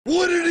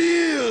What it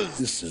is.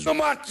 This is the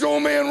Macho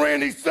Man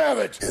Randy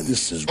Savage. And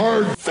this is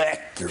Hard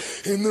Factor.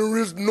 And there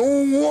is no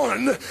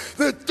one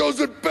that does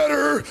it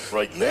better.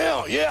 Right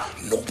now, yeah,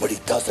 nobody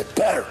does it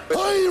better.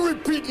 I ain't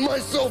repeating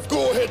myself.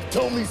 Go ahead,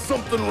 tell me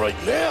something right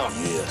now.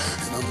 Yeah,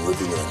 and I'm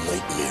living in a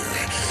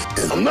nightmare.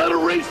 And I'm not a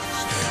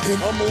racist.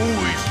 And I'm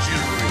always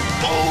cheering.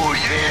 Oh,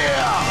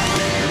 yeah.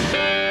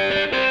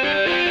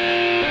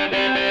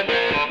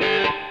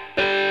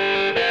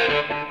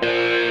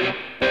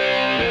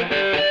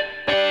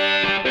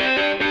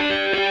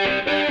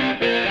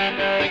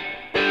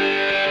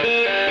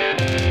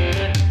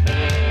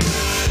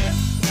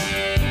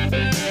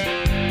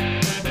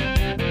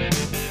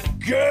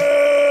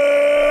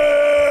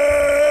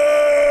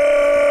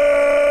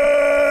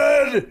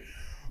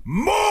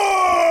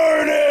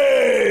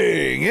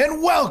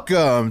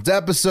 Welcome to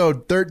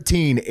episode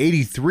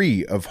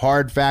 1383 of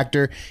Hard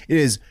Factor. It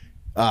is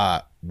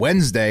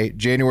Wednesday,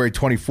 January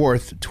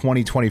 24th,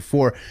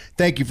 2024.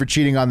 Thank you for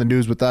cheating on the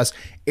news with us.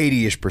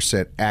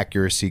 80-ish%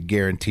 accuracy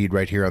guaranteed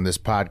right here on this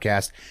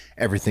podcast.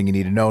 Everything you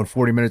need to know in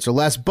 40 minutes or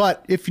less.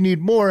 But if you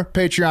need more,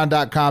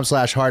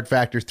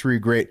 patreon.com/hardfactor. 3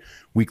 great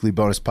weekly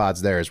bonus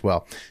pods there as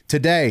well.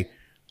 Today,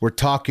 we're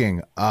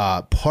talking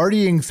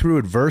partying through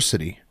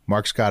adversity.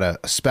 Mark's got a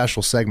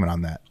special segment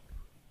on that.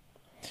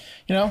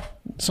 You know,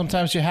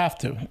 sometimes you have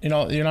to. You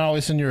know, you're not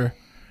always in your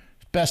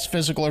best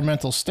physical or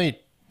mental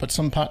state, but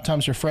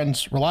sometimes your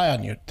friends rely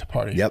on you to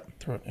party. Yep.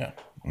 Through it. Yeah.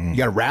 You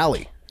got to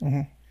rally.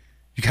 Mm-hmm.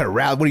 You got to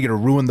rally. What, are you going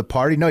to ruin the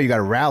party? No, you got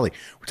to rally.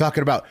 We're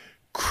talking about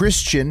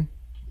Christian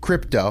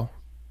crypto,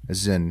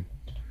 as in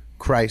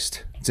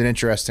Christ. It's an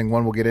interesting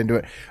one. We'll get into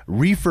it.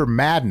 Reefer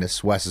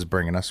Madness, Wes is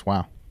bringing us.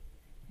 Wow.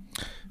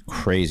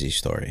 Crazy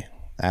story.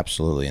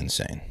 Absolutely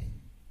insane.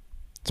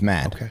 It's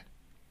mad. Okay.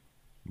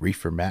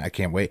 Reefer Matt, I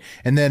can't wait.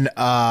 And then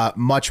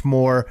much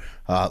more,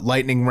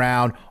 lightning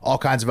round, all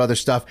kinds of other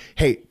stuff.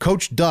 Hey,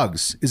 Coach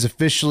Doug's is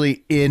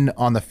officially in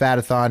on the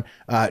Fatathon.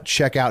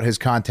 Check out his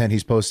content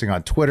he's posting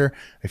on Twitter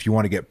if you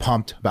want to get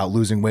pumped about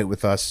losing weight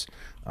with us.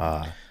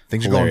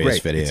 Things are going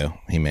great. Video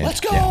he made.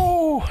 Let's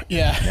go!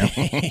 Yeah.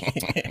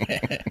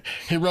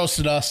 He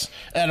roasted us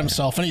and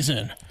himself, and he's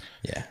in.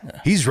 Yeah.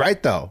 He's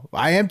right, though.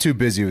 I am too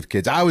busy with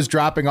kids. I was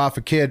dropping off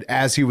a kid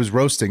as he was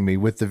roasting me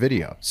with the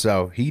video.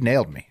 So he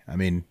nailed me. I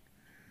mean,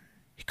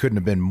 he couldn't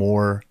have been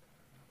more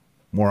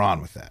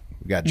on with that.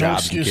 We got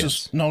jobs.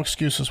 No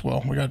excuses,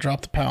 Will. We got to drop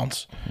the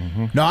pounds.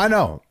 Mm-hmm. No, I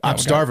know. I'm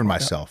starving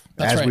myself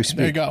as we speak.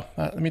 There you go.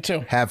 Me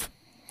too. Have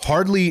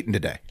hardly eaten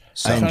today.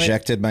 So. I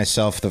injected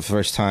myself the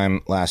first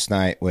time last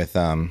night with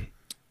the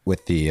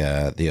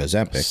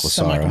Ozempic,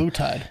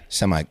 semaglutide.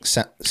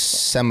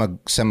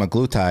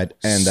 Semaglutide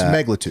and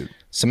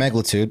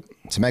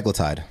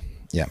semaglutide.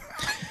 Yeah.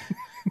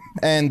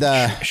 And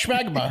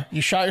schmagma.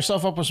 You shot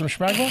yourself up with some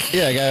schmagma?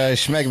 Yeah, I got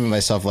schmagma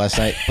myself last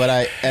night, but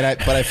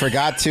I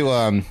forgot to.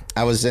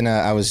 I was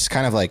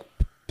kind of like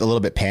a little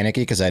bit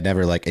panicky because I'd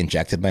never like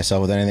injected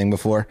myself with anything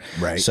before.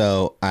 Right.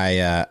 So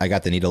I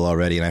got the needle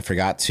already, and I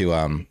forgot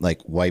to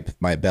like wipe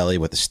my belly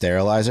with the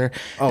sterilizer.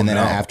 Oh, and then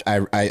no.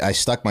 I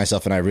stuck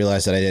myself, and I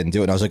realized that I didn't do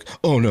it. And I was like,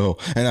 oh no!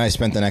 And then I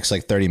spent the next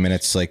like 30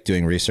 minutes like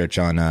doing research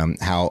on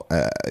how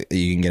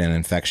you can get an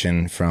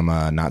infection from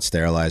not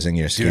sterilizing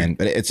your skin. Dude,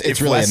 but it's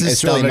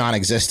really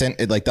non-existent.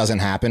 It like doesn't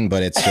happen,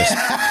 but it's just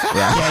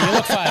yeah. You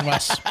look fine,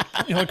 Wes.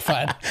 You look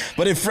fine.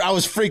 But I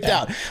was freaked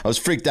out. I was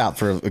freaked out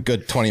for a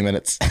good 20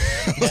 minutes.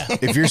 Yeah.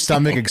 If your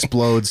stomach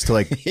explodes to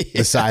like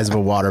the size of a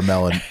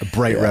watermelon, a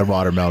bright red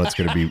watermelon, it's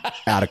going to be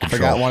out of control.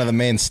 Forgot one of the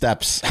main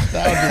steps.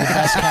 That would be the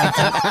best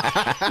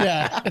content.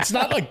 Yeah, it's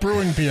not like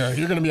brewing beer.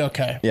 You're going to be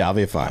okay. Yeah, I'll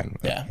be fine.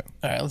 Yeah.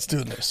 All right, let's do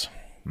the news.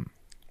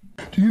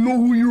 Do you know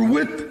who you're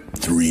with?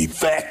 3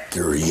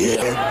 Factor,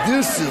 yeah. And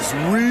this is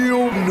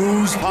real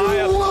news.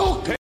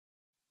 Hi,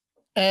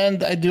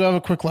 and I do have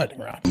a quick lightning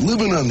round.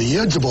 Living on the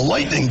edge of a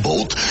lightning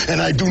bolt, and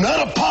I do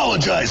not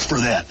apologize for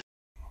that.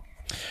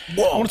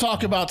 Whoa. I want to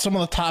talk about some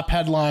of the top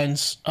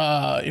headlines,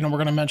 we're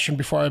going to mention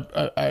before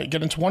I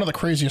get into one of the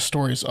craziest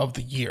stories of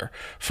the year.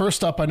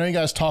 First up, I know you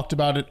guys talked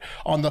about it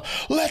on the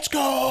Let's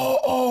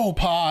Go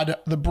pod,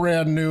 the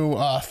brand new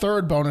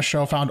third bonus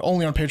show found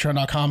only on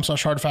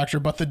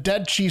patreon.com/hardfactor, but the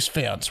dead Chiefs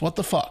fans, what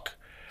the fuck?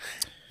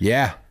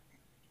 Yeah.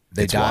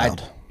 They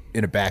died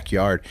in a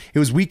backyard. It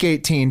was week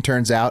 18,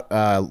 turns out,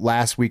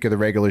 last week of the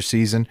regular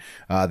season.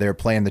 They were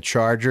playing the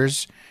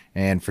Chargers,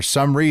 and for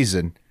some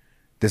reason,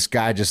 this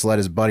guy just let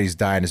his buddies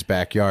die in his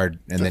backyard,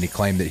 and then he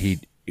claimed that he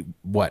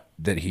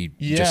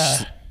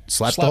just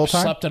slept the whole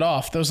time? Slept it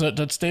off.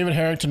 That's David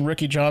Harrington,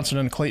 Ricky Johnson,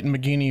 and Clayton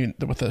McGeeney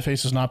with the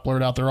faces not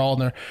blurred out. They're all in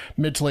their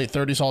mid to late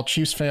 30s, all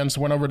Chiefs fans.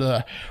 Went over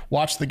to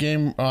watch the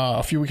game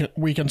a few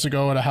weekends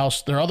ago at a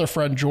house their other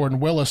friend Jordan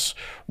Willis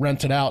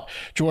rented out.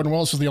 Jordan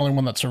Willis was the only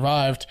one that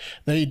survived.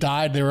 They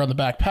died. They were on the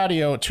back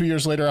patio. 2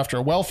 years later, after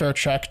a welfare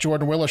check,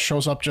 Jordan Willis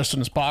shows up just in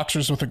his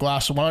boxers with a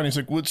glass of wine. He's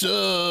like, "What's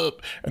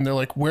up?" And they're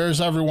like,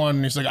 "Where's everyone?"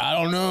 And he's like, "I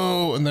don't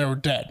know." And they were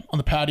dead on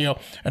the patio.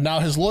 And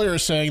now his lawyer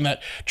is saying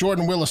that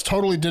Jordan Willis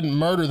totally didn't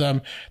murder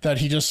them, that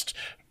he just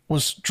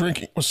was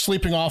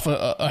sleeping off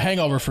a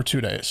hangover for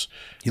 2 days.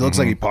 He looks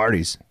like he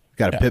parties.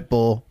 Got a pit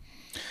bull.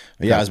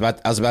 Yeah,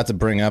 I was about to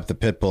bring up the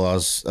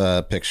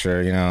Pitbull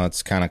picture. You know,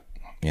 it's kind of.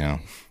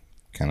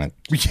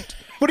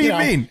 What do you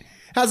mean?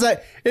 How's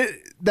that?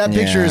 That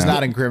picture is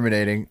not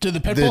incriminating. Did the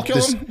Pitbull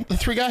kill him? The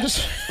 3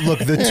 guys? Look,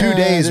 the 2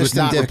 days was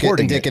not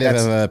indicative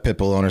of a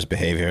Pitbull owner's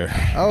behavior.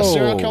 A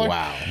serial killer?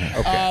 Wow.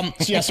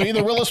 Okay. So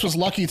either Willis was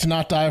lucky to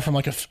not die from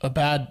like a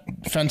bad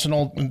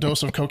fentanyl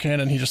dose of cocaine,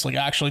 and he just like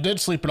actually did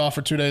sleep it off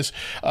for 2 days,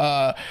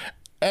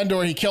 and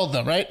or he killed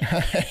them, right?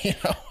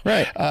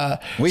 Right.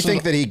 We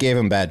think that he gave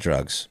him bad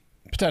drugs.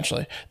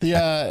 Potentially.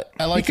 I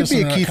like he could this.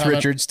 be a Keith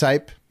Richards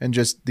type and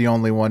just the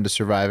only one to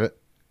survive it.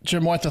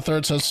 Jim White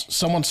III says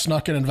someone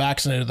snuck in and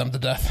vaccinated them to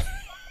death.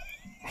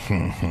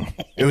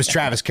 It was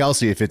Travis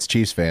Kelce if it's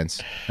Chiefs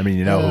fans. I mean,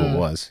 you know who it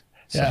was.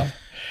 So. Yeah.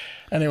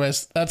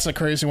 Anyways, that's a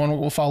crazy one.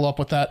 We'll follow up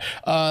with that.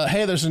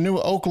 Hey, there's a new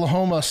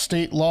Oklahoma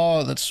state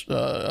law that's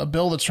a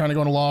bill that's trying to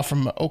go into law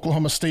from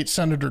Oklahoma State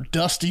Senator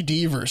Dusty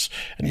Devers.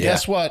 And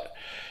guess what?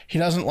 He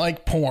doesn't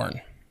like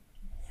porn.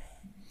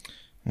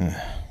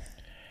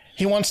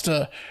 He wants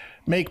to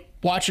make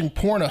watching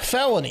porn a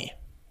felony.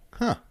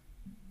 Huh.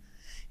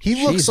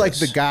 He looks like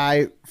the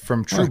guy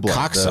from True Blood,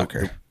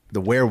 cocksucker.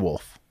 The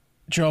werewolf.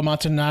 Joe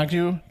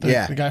Montenegro,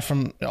 the guy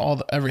from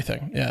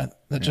everything. Yeah,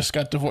 that just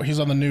got divorced. He's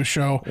on the new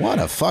show. What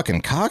a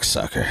fucking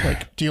cocksucker.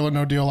 Like Deal or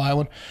No Deal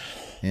Island.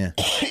 Yeah.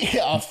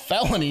 Yeah, a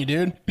felony,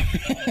 dude.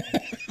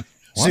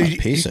 What a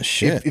piece of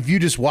shit. If you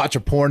just watch a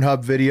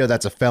Pornhub video,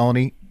 that's a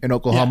felony in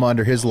Oklahoma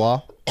under his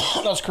law.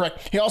 That's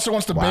correct. He also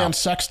wants to ban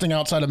sexting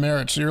outside of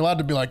marriage. So you're allowed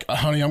to be like,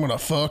 honey, I'm going to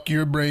fuck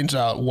your brains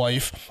out,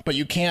 wife. But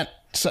you can't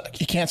say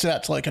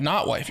that to like a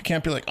not wife. You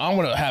can't be like, I'm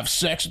going to have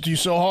sex with you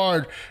so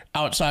hard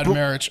outside of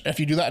marriage. If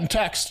you do that in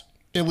text,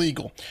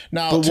 illegal.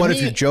 Now, but what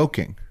if you're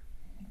joking?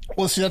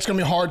 Well, see, that's going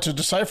to be hard to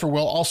decipher,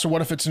 Will. Also,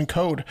 what if it's in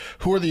code?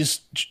 Who are these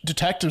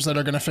detectives that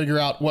are going to figure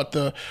out what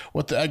the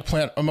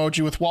eggplant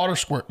emoji with water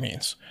squirt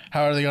means?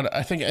 How are they going to?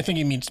 I think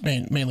he means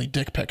mainly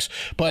dick pics.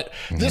 But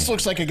this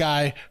looks like a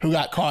guy who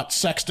got caught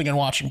sexting and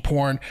watching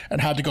porn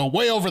and had to go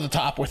way over the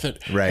top with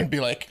it and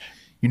be like,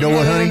 you know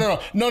what, honey? No.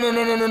 I'm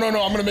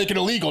going to make it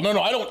illegal. No,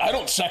 I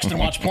don't sext and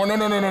watch porn.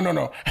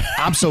 No.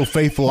 I'm so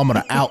faithful, I'm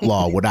going to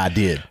outlaw what I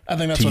did. I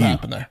think that's what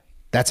happened there.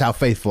 That's how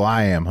faithful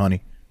I am,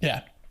 honey.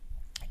 Yeah.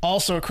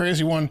 Also a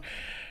crazy one,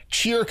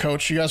 Cheer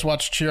Coach. You guys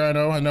watch Cheer?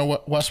 I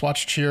know Wes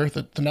watched Cheer,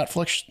 the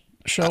Netflix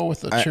show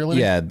with the cheerleader.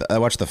 Yeah, I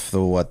watched the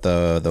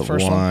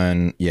first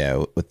one.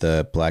 Yeah, with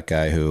the black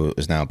guy who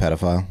is now a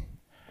pedophile.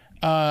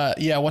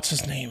 Yeah, what's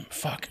his name?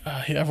 Fuck.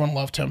 Everyone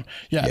loved him.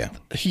 Yeah.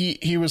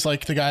 He was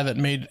like the guy that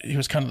he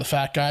was kind of the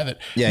fat guy that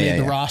made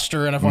the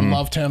roster and everyone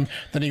loved him.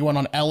 Then he went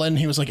on Ellen.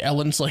 He was like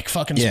Ellen's like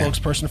fucking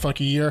spokesperson for like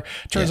a year.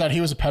 Turns out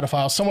he was a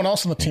pedophile. Someone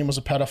else on the team was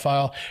a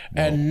pedophile.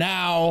 And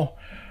now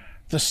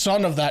the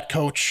son of that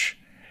coach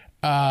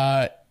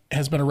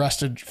has been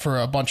arrested for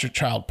a bunch of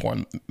child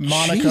porn.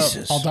 Monica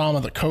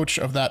Aldama, the coach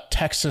of that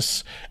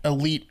Texas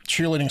elite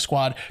cheerleading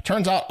squad.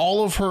 Turns out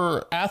all of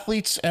her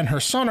athletes and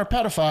her son are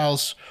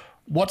pedophiles.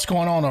 What's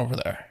going on over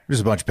there? There's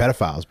a bunch of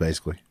pedophiles,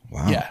 basically.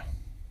 Wow. Yeah.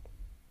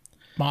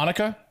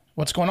 Monica?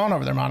 What's going on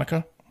over there,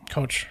 Monica?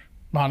 Coach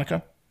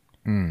Monica?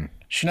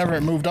 She never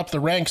moved up the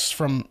ranks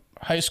from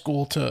high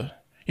school to...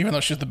 Even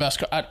though she's the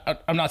best.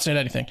 I'm not saying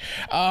anything.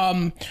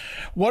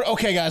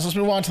 Okay, guys, let's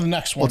move on to the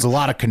next one. Well, it's a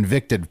lot of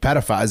convicted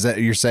pedophiles. That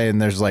you're saying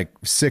there's like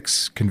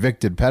 6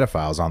 convicted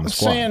pedophiles on the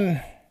squad.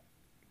 Saying,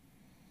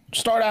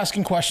 start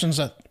asking questions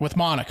with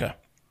Monica.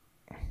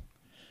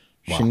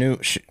 She knew.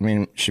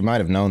 She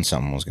might have known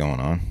something was going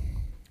on.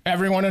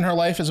 Everyone in her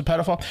life is a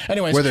pedophile.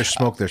 Anyways, where there's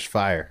smoke, there's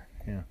fire.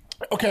 Yeah.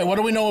 Okay, what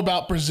do we know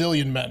about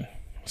Brazilian men?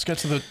 Let's get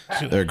to the.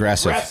 They're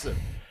aggressive.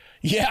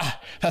 Yeah,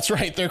 that's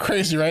right. They're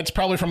crazy, right? It's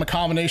probably from a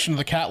combination of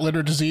the cat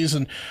litter disease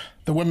and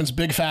the women's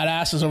big fat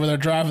asses over there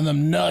driving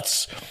them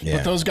nuts. Yeah.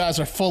 But those guys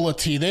are full of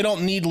tea. They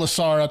don't need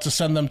Lasara to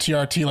send them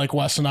TRT like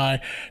Wes and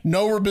I.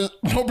 No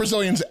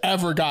Brazilians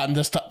ever gotten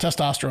this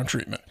testosterone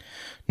treatment.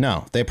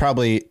 No,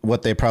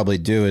 what they probably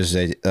do is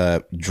they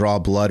draw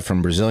blood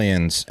from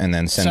Brazilians and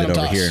then send it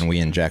over here and we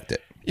inject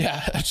it.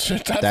 Yeah, that's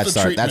going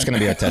to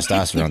be our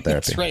testosterone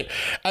therapy. That's right.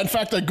 In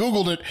fact, I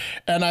Googled it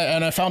and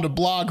I found a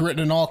blog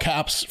written in all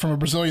caps from a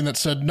Brazilian that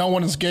said no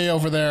one is gay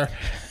over there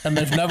and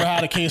they've never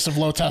had a case of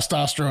low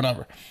testosterone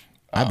ever.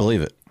 I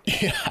believe it.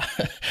 Yeah.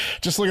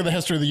 Just look at the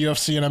history of the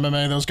UFC and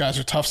MMA. Those guys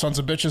are tough sons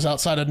of bitches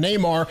outside of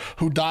Neymar,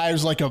 who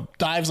dives like a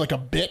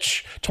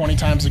bitch 20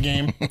 times a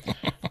game.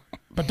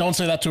 But don't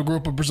say that to a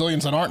group of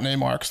Brazilians that aren't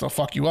Neymar because they'll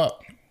fuck you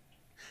up.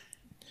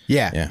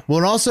 Yeah. Well,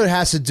 it also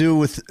has to do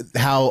with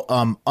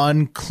how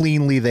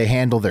uncleanly they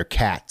handle their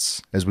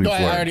cats, as we've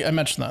learned. I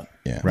mentioned that.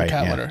 Yeah. Right.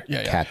 Cat litter.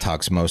 Yeah. Cat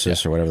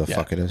toximosis or whatever the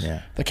fuck it is.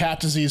 Yeah. The cat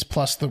disease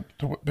plus the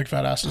big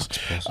fat asses.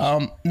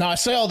 Now, I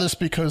say all this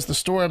because the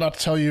story I'm about to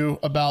tell you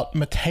about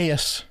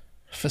Mateus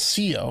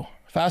Facio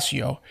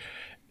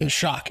is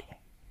shocking.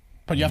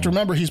 But you have to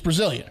remember he's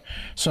Brazilian.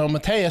 So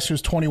Mateus,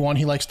 who's 21,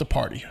 he likes to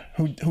party.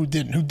 Who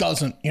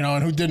doesn't,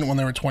 and who didn't when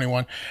they were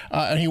 21.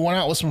 And he went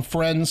out with some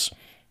friends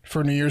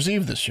for New Year's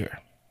Eve this year.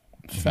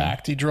 In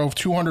fact, he drove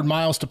 200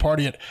 miles to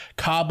party at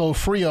Cabo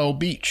Frio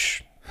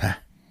Beach,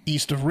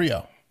 east of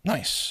Rio.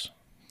 Nice.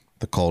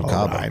 The cold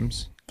Cabo.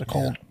 Rhymes. The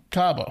cold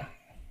Cabo.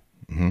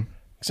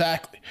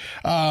 Exactly.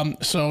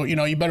 So,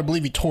 you better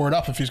believe he tore it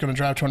up if he's going to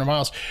drive 200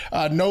 miles.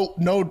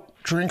 No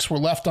drinks were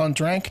left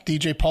undrank.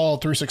 DJ Paul,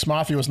 3-6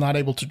 Mafia, was not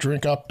able to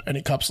drink up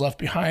any cups left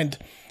behind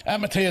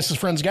at Mateus'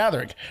 friend's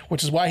gathering,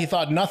 which is why he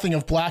thought nothing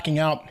of blacking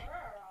out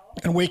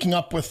and waking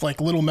up with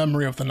like little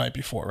memory of the night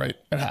before, right?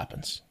 It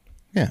happens.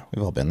 Yeah,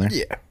 we've all been there.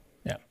 Yeah.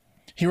 Yeah.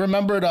 He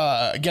remembered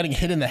getting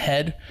hit in the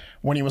head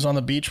when he was on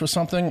the beach with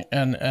something,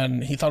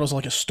 and he thought it was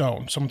like a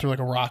stone. Someone threw like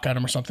a rock at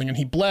him or something, and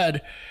he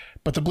bled,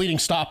 but the bleeding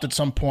stopped at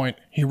some point.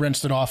 He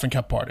rinsed it off and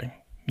kept partying.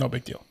 No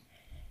big deal.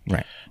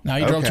 Right. Now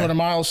he drove 200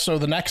 miles, so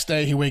the next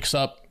day he wakes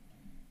up,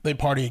 they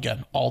party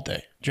again all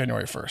day,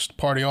 January 1st.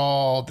 Party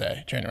all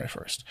day, January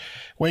 1st.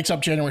 Wakes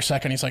up January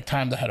 2nd, he's like,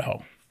 time to head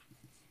home.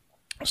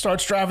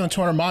 Starts driving the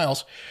 200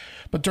 miles,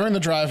 but during the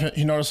drive,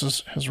 he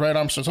notices his right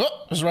arm starts,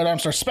 his right arm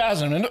starts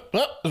spazzing, and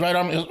his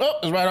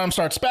right arm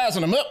starts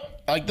spazzing him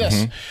like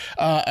this.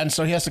 And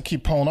so he has to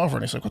keep pulling over,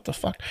 and he's like, what the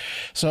fuck?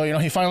 So,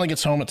 he finally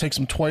gets home. It takes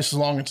him twice as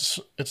long as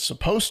it's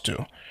supposed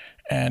to.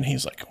 And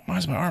he's like, why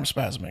is my arm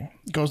spasming?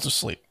 Goes to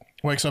sleep.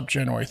 Wakes up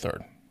January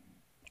 3rd.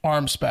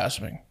 Arm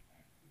spasming.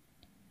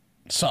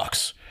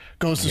 Sucks.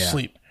 Goes to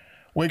sleep.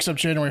 Wakes up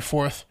January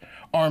 4th.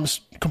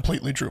 Arm's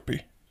completely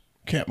droopy.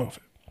 Can't move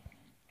it.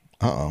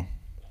 Uh-oh.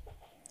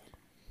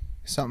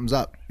 Something's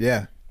up.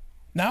 Yeah.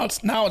 Now it's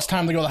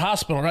time to go to the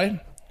hospital, right?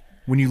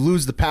 When you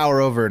lose the power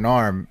over an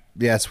arm,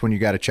 that's when you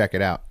got to check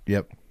it out.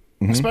 Yep.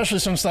 Especially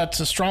since that's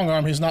a strong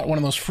arm. He's not one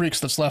of those freaks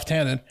that's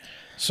left-handed.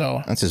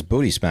 So that's his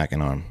booty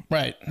smacking arm.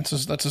 Right. That's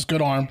his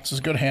good arm. It's his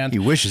good hand. He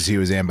wishes he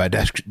was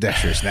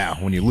ambidextrous now.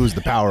 When you lose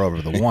the power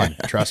over the one,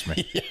 trust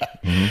me.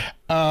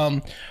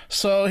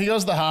 So he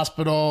goes to the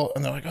hospital,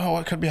 and they're like, oh,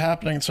 what could be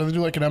happening? So they do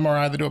like an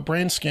MRI. They do a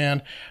brain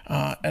scan,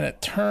 and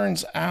it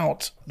turns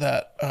out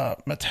that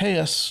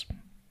Mateus.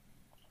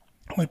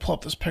 Let me pull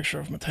up this picture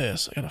of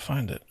Mateus. I gotta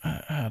find it.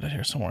 I had it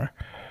here somewhere.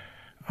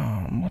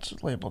 What's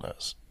it labeled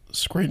as?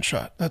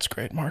 Screenshot. That's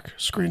great, Mark.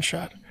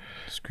 Screenshot.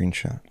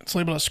 It's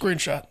labeled as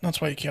screenshot. That's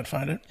why you can't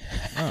find it.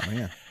 Oh,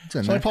 yeah.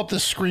 So I pull up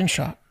this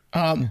screenshot.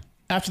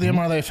 After the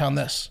MRI, they found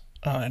this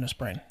in his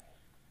brain.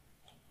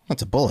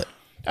 That's a bullet.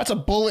 That's a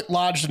bullet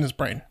lodged in his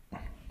brain.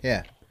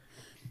 Yeah.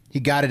 He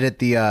got it at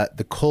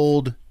the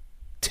cold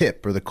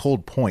tip or the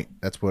cold point.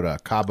 That's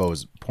what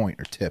Cabo's point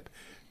or tip.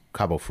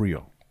 Cabo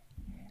Frio.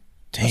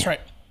 Damn. That's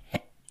right.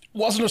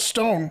 Wasn't a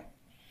stone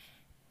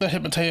that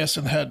hit Mateus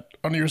in the head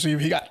on New Year's Eve.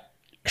 He got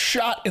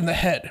shot in the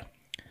head.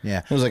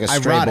 Yeah. It was like a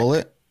stray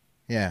bullet.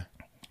 Yeah.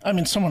 I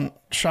mean, someone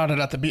shot it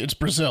at the beach. It's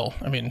Brazil.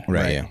 I mean,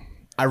 Right. Yeah.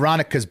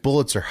 Ironic because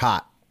bullets are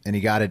hot, and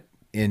he got it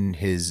in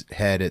his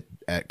head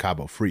at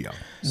Cabo Frio.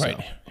 Right.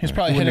 He's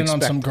probably hitting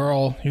on some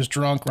girl. He was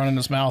drunk, running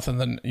his mouth,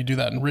 and then you do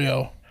that in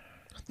Rio.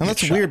 Now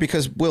that's weird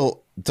because,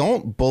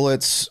 don't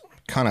bullets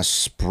kind of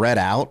spread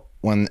out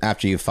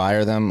after you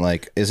fire them?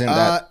 Like, isn't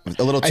that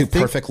a little too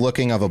perfect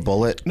looking of a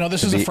bullet? No,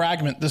 this is a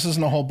fragment. This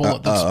isn't a whole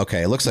bullet.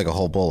 Okay. It looks like a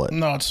whole bullet.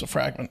 No, it's a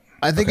fragment.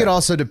 I think it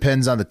also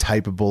depends on the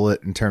type of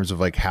bullet in terms of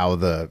like how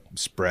the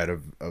spread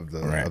of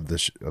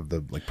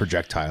the like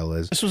projectile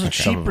is. This was a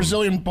cheap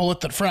Brazilian bullet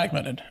that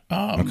fragmented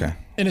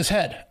in his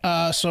head.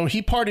 So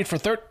he partied for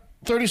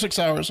 36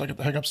 hours, like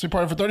the hiccups. He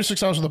partied for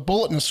 36 hours with a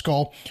bullet in his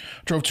skull,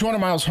 drove 200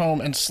 miles home,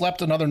 and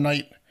slept another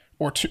night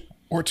or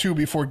two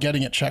before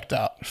getting it checked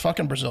out.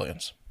 Fucking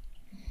Brazilians.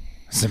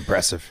 It's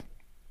impressive.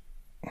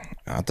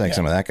 I'll take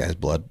some of that guy's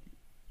blood.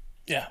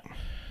 Yeah.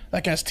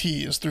 That guy's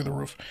T is through the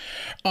roof.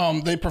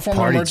 They performed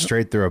Partied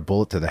straight through a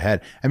bullet to the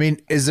head. I mean,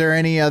 is there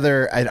any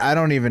other? I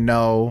don't even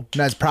know.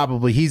 That's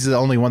probably he's the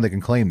only one that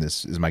can claim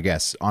this, is my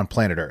guess, on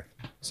planet Earth.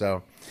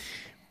 So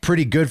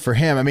pretty good for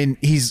him. I mean,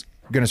 he's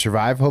gonna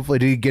survive. Hopefully,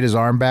 did he get his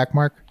arm back,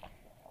 Mark?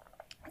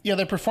 Yeah,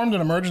 they performed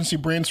an emergency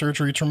brain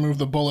surgery to remove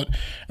the bullet,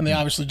 and they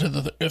obviously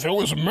did if it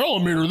was a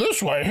millimeter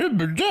this way, he'd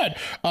be dead.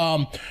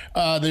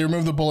 They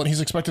removed the bullet.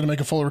 He's expected to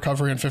make a full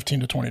recovery in 15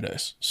 to 20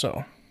 days.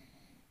 So,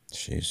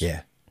 jeez.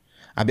 Yeah.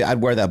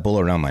 I'd wear that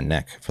bullet around my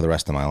neck for the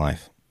rest of my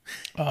life.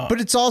 But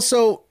it's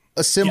also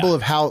a symbol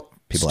of how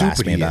people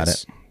ask me about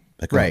it.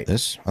 Like, right.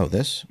 This.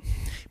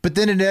 But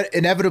then it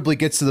inevitably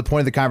gets to the point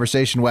of the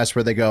conversation, Wes,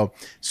 where they go,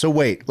 so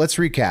wait, let's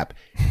recap.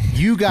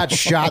 You got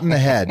shot in the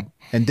head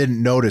and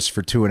didn't notice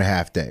for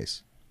 2.5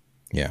 days.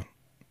 Yeah.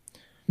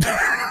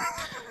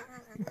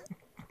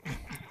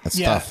 That's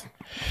tough.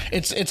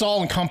 It's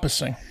all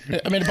encompassing.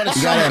 I mean, but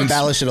you gotta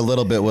embellish it a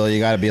little bit, Will. You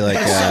gotta be like,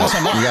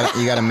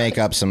 you gotta make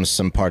up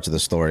some parts of the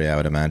story, I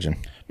would imagine.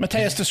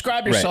 Mateus,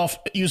 describe yourself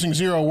using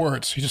 0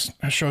 words. He just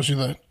shows you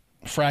the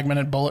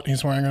fragmented bullet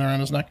he's wearing around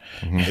his neck.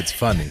 It's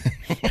funny.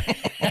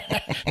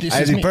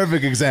 As a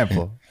perfect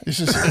example. This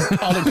is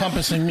all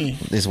encompassing me.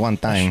 This one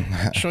time.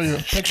 Show you a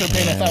picture,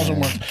 paint 1,000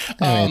 words.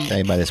 Let me tell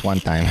you about this one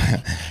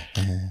time.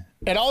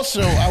 And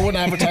also, I wouldn't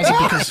advertise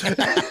it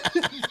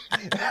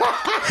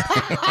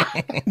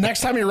because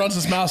next time he runs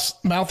his mouth,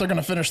 they're going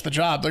to finish the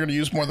job. They're going to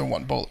use more than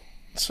one bullet.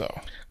 So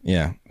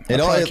yeah,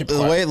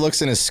 the way it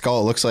looks in his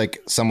skull, it looks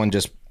like someone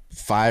just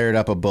fired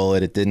up a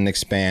bullet. It didn't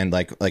expand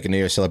like a New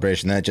Year's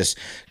celebration. Then it just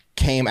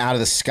came out of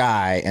the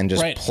sky and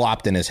just Right.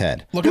 plopped in his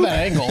head. Look at that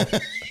angle.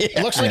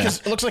 It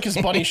looks like his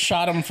buddy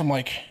shot him from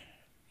like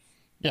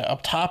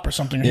up top or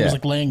something. He was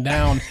like laying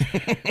down.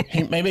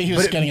 Maybe he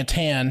was getting a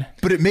tan.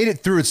 But it made it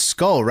through its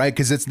skull, right?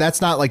 Because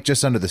that's not like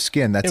just under the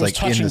skin. That's It was like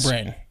touching in the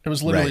brain. It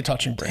was literally Right.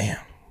 touching brain. Damn.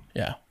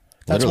 Yeah.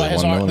 That's Literally why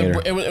his 1 arm,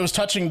 millimeter. it was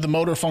touching the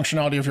motor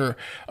functionality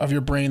of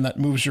your brain that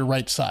moves your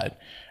right side,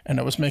 and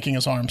it was making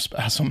his arm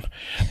spasm.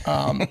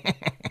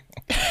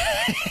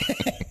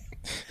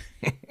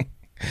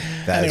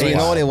 That's So you know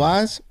wild. what it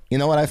was? You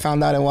know what I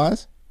found out it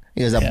was?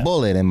 It was a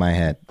bullet in my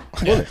head.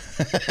 You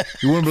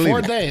wouldn't believe 4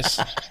 it. days.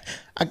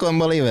 I couldn't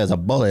believe it was a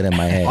bullet in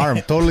my head.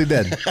 Arm totally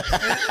dead.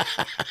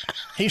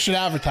 He should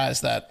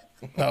advertise that,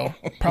 though,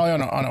 probably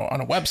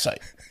on a website.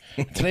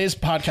 Today's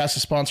podcast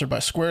is sponsored by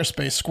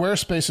Squarespace.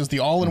 Squarespace is the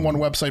all-in-one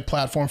website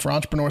platform for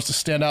entrepreneurs to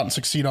stand out and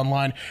succeed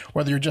online.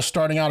 Whether you're just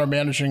starting out or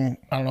managing,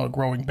 a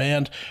growing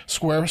band,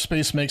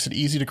 Squarespace makes it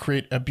easy to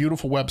create a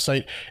beautiful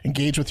website,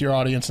 engage with your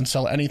audience, and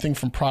sell anything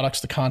from products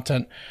to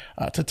content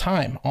to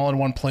time, all in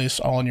one place,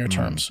 all on your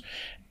terms.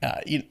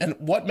 And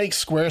what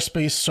makes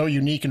Squarespace so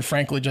unique and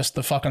frankly just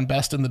the fucking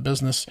best in the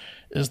business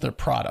is their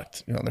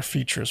product, their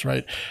features,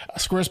 right?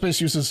 Squarespace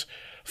uses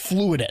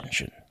Fluid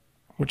Engine,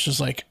 which is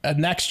like a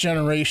next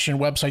generation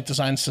website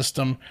design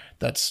system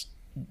that's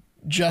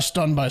just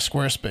done by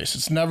Squarespace.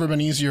 It's never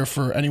been easier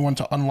for anyone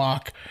to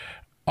unlock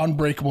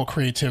unbreakable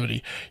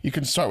creativity. You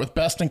can start with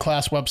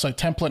best-in-class website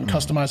template and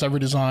customize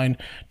every design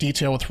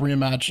detail with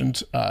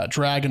reimagined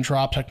drag and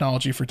drop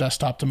technology for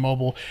desktop to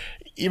mobile.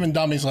 Even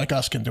dummies like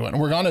us can do it, and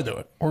we're going to do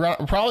it. We're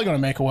probably going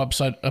to make a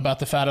website about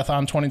the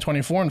Fatathon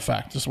 2024, in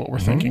fact, is what we're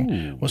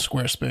thinking with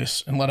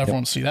Squarespace, and let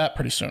everyone see that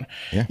pretty soon.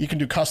 Yeah. You can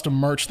do custom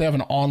merch. They have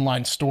an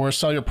online store.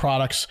 Sell your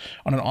products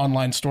on an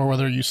online store,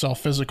 whether you sell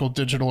physical,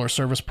 digital, or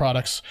service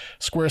products.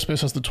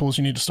 Squarespace has the tools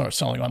you need to start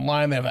selling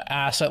online. They have an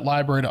asset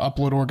library to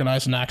upload,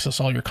 organize, and access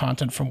all your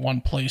content from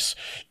one place.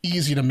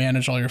 Easy to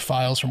manage all your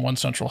files from one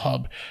central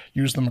hub.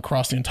 Use them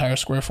across the entire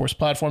Squareforce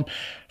platform.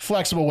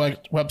 Flexible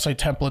website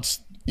templates.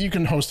 You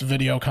can host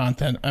video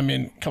content. I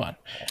mean, come on.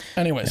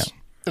 Anyways,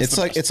 It's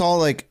like it's all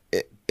like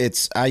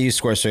it's. I use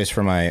Squarespace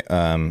for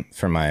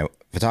my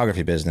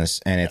photography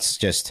business, and it's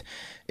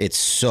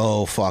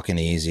so fucking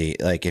easy.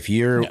 Like if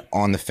you're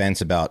on the fence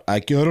about I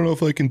don't know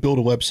if I can build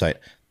a website,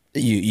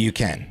 you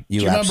can.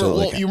 You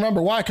absolutely can. You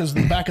remember why? Because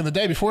back in the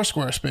day before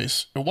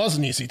Squarespace, it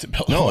wasn't easy to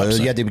build. No, a website.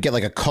 you had to get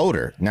like a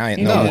coder. Now,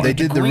 No, they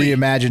did the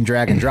reimagined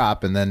drag and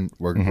drop, and then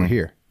we're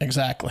here.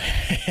 Exactly.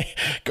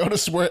 Go to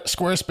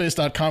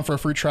squarespace.com for a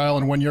free trial.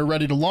 And when you're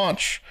ready to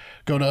launch,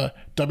 go to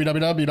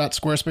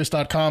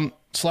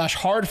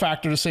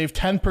www.squarespace.com/hardfactor to save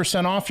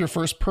 10% off your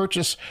first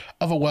purchase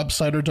of a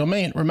website or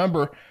domain.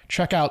 Remember,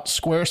 check out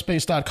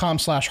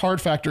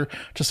squarespace.com/hardfactor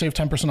to save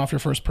 10% off your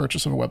first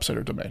purchase of a website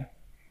or domain.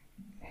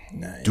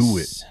 Nice.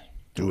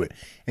 Do it.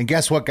 And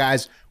guess what,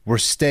 guys? We're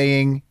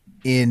staying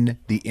in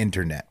the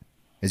internet.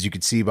 As you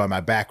can see by my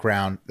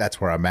background,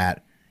 that's where I'm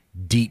at.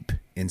 Deep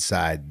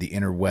inside the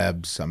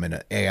interwebs. I'm in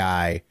an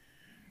AI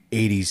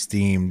 80s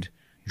themed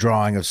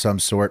drawing of some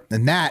sort.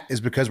 And that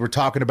is because we're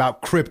talking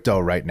about crypto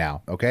right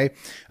now. Okay.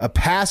 A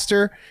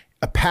Christian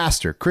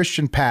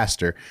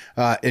pastor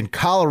in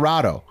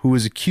Colorado who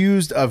was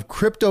accused of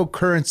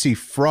cryptocurrency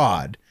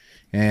fraud.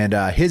 And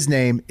his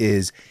name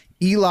is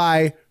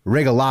Eli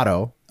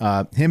Regalado.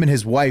 Him and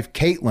his wife,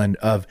 Caitlin,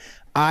 of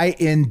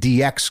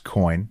INDX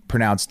Coin,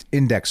 pronounced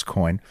Index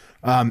Coin,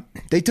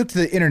 they took to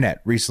the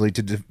internet recently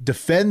to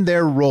defend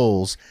their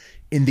roles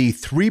in the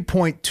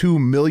 $3.2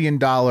 million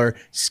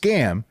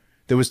scam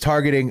that was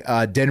targeting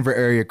Denver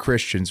area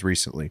Christians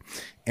recently.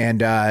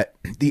 And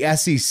the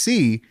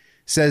SEC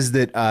says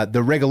that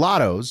the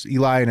Regalados,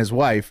 Eli and his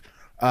wife,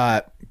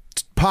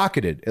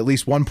 pocketed at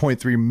least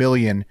 $1.3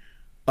 million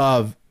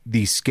of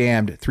the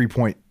scammed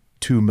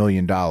 $3.2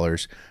 million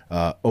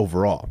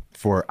overall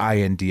for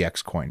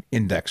INDX Coin,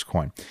 Index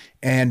Coin.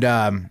 And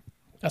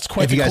that's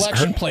quite the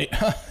collection plate.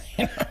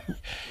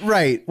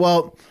 Right.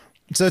 Well,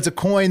 so it's a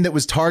coin that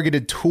was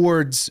targeted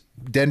towards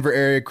Denver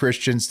area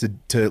Christians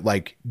to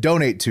like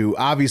donate to.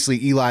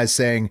 Obviously, Eli's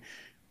saying,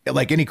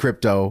 like any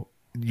crypto,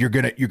 you're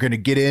gonna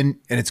get in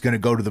and it's gonna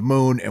go to the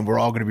moon and we're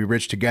all gonna be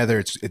rich together.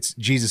 It's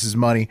Jesus's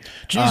money.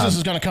 Jesus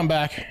is gonna come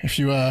back if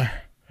you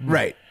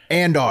right.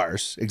 And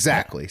ours,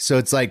 exactly. So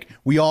it's like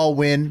we all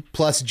win.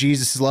 Plus,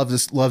 Jesus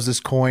loves this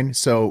coin,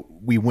 so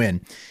we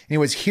win.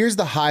 Anyways, here's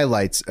the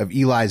highlights of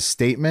Eli's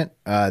statement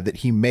that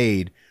he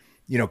made.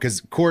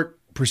 Because court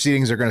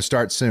proceedings are going to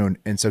start soon,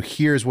 and so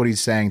here's what he's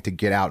saying to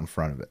get out in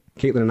front of it.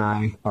 Caitlin and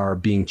I are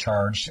being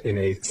charged in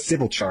a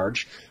civil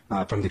charge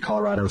from the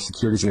Colorado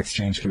Securities and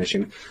Exchange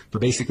Commission for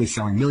basically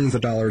selling millions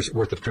of dollars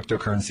worth of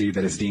cryptocurrency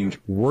that is deemed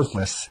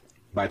worthless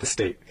by the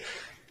state.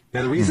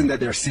 Now, the reason that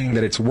they're saying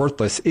that it's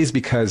worthless is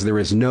because there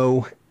is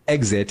no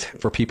exit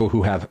for people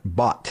who have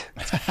bought.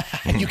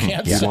 You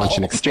can't We sell. launched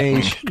an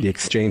exchange. The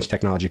exchange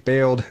technology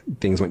failed.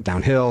 Things went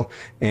downhill.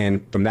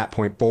 And from that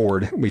point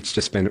forward, we've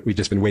just been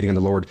waiting on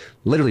the Lord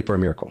literally for a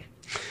miracle.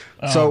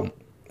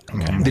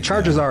 The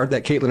charges are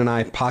that Caitlin and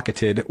I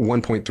pocketed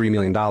 $1.3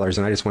 million.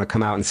 And I just want to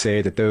come out and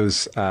say that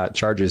those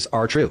charges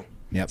are true.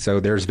 Yep. So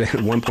there's been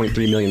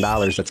 $1.3 million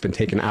that's been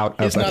taken out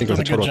of, I think it was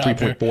a total of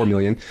 $3.4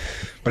 million.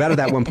 But out of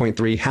that $1.3,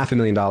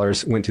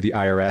 $500,000 went to the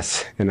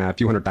IRS, and a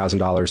few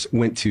 $100,000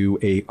 went to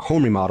a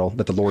home remodel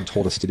that the Lord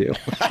told us to do.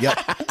 Yep.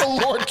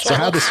 So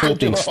how this whole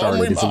thing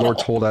started is the Lord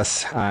told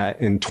us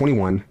in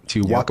 21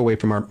 to walk away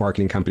from our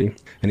marketing company,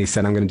 and he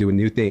said, I'm going to do a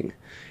new thing.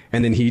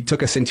 And then he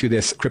took us into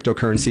this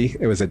cryptocurrency.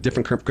 It was a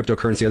different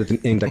cryptocurrency other than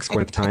Index Coin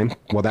at the time.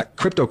 Well, that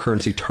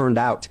cryptocurrency turned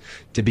out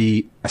to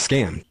be a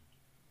scam.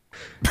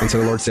 And so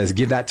the Lord says,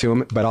 give that to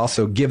them, but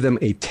also give them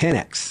a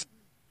 10x.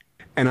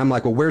 And I'm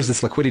like, well, where's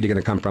this liquidity going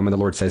to come from? And the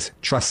Lord says,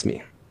 trust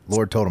me.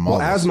 Lord told him all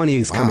Well, as money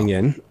is coming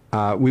in,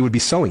 we would be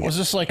sowing it. Was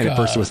this like and at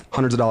first it was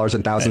hundreds of dollars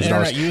and thousands of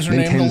dollars,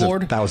 then tens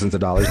of thousands of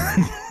dollars.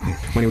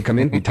 Money would come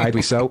in, we tithe,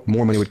 we sow,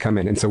 more money would come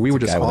in. And so we were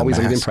just always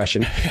under the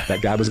impression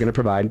that God was going to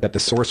provide, that the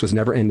source was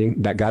never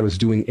ending, that God was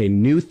doing a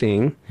new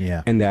thing,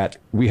 and that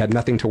we had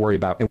nothing to worry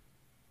about. And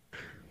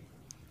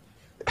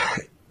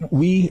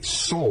we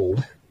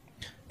sold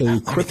a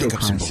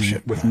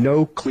cryptocurrency with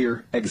no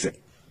clear exit.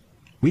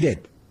 We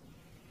did.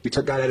 We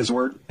took God at his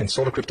word and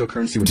sold a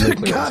cryptocurrency with no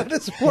clear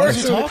exit. What are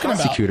you talking about?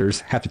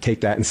 Prosecutors have to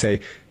take that and say,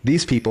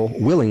 these people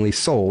willingly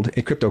sold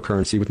a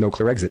cryptocurrency with no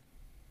clear exit.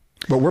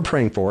 What we're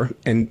praying for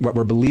and what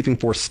we're believing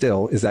for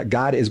still is that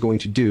God is going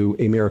to do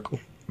a miracle.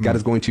 God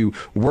is going to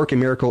work a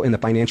miracle in the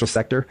financial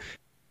sector.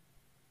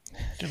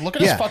 Dude, look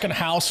at his fucking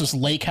house, his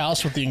lake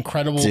house with the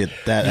incredible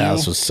that view.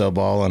 house was so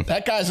ballin'.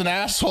 That guy's an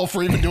asshole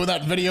for even doing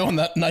that video in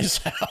that nice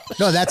house.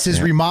 No, that's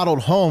his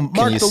remodeled home.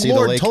 Mark, the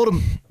Lord told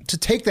him to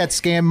take that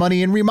scam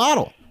money and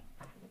remodel.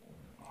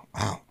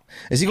 Wow.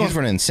 Is he going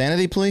for an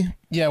insanity plea?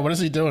 Yeah, what is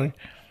he doing?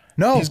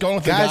 No, he's going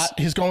with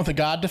the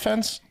God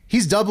defense.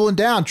 He's doubling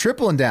down,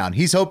 tripling down.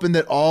 He's hoping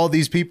that all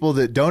these people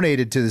that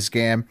donated to the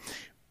scam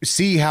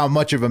see how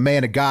much of a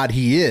man of God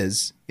he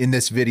is in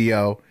this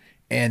video,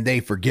 and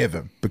they forgive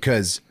him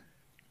because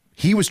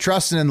he was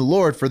trusting in the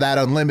Lord for that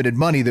unlimited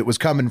money that was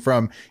coming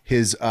from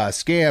his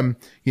scam,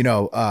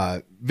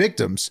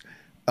 victims,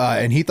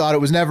 and he thought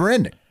it was never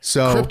ending.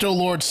 So Crypto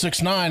Lord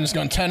 6ix9ine is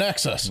going to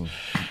 10x us.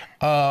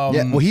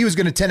 Well, he was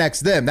going to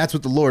 10x them. That's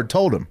what the Lord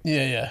told him.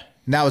 Yeah.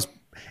 And that was,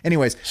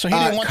 anyways. So he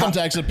didn't want them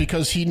to exit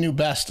because he knew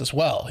best as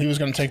well. He was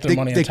going to take their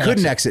money. They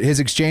couldn't exit. His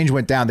exchange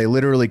went down. They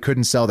literally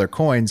couldn't sell their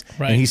coins,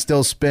 and he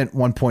still spent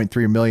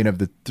 1.3 million of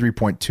the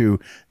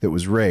 3.2 that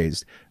was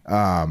raised.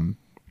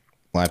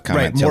 Live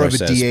comment. More Tiller of a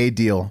says, DA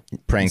deal.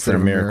 Praying for a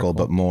miracle,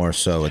 but more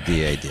so a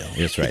DA deal.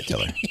 That's right,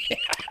 Tiller.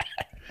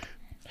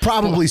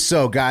 Probably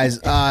so, guys.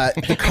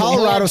 The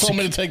Colorado told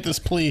me to take this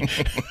plea.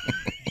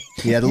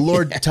 Yeah, the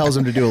Lord tells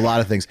him to do a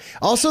lot of things.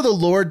 Also, the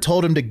Lord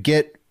told him to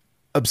get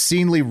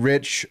obscenely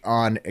rich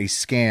on a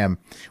scam,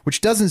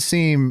 which doesn't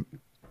seem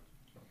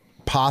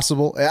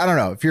possible. I don't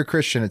know. If you're a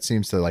Christian, it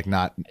seems to like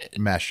not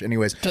mesh.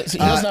 Anyways, he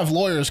doesn't have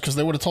lawyers because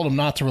they would have told him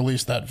not to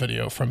release that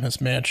video from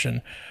his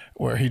mansion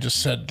where he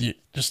just said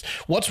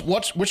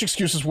which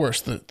excuse is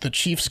worse, the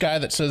Chiefs guy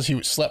that says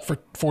he slept for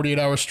 48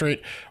 hours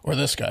straight, or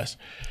this guy's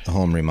the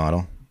home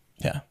remodel.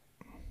 Yeah.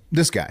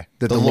 This guy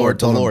that the Lord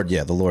telling him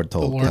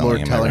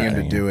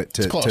to do it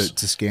to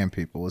scam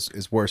people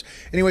is worse.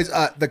 Anyways,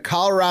 the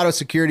Colorado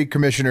Security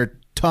Commissioner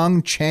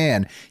Tung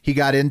Chan, he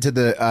got into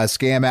the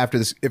scam after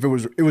this. It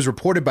was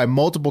reported by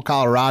multiple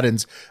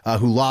Coloradans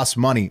who lost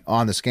money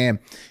on the scam,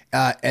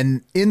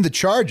 and in the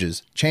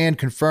charges, Chan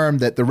confirmed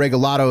that the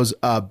Regalados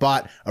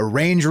bought a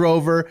Range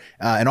Rover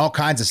and all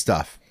kinds of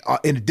stuff.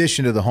 In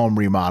addition to the home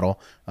remodel,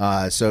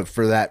 so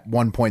for that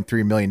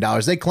 $1.3 million,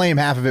 they claim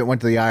half of it went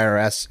to the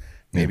IRS.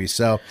 Maybe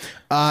so.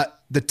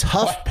 The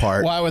tough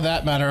part. Why would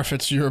that matter if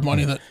it's your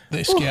money that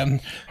they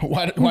scammed?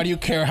 Why do you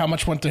care how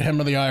much went to him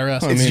or the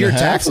IRS? It's your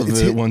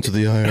taxes. It went to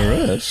the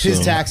IRS.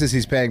 His taxes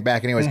he's paying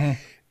back anyways. Mm-hmm.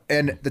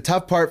 And the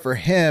tough part for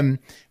him,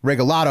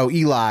 Regalado,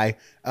 Eli,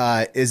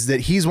 is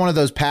that he's one of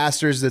those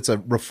pastors that's a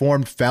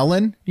reformed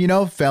felon,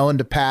 felon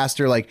to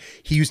pastor. Like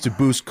he used to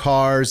boost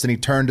cars, then he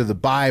turned to the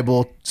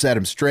Bible, set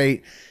him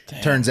straight.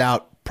 Damn. Turns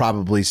out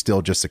probably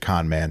still just a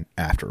con man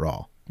after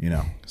all,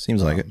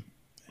 Seems like it.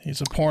 He's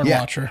a porn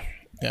watcher.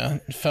 Yeah,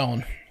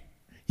 felon.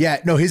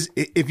 Yeah, no,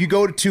 if you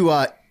go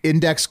to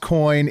Index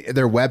Coin,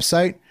 their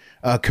website,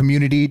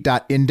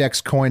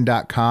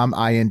 community.indexcoin.com,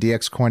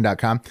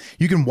 indxcoin.com,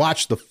 you can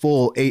watch the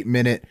full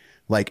 8-minute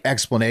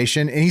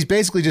explanation. And he's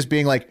basically just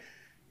being like,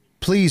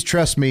 please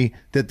trust me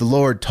that the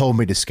Lord told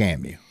me to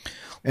scam you.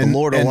 And the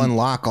Lord will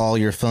unlock all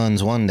your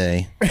funds one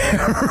day.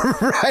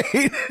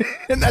 Right.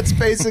 And that's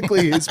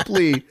basically his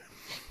plea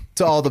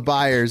to all the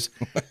buyers.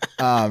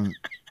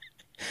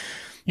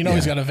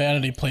 He's got a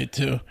vanity plate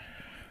too,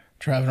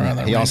 driving around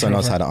that. He also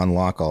knows how to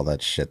unlock all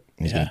that shit.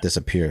 He's going to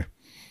disappear.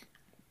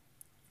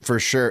 For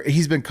sure.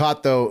 He's been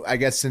caught though, I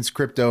guess, since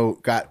crypto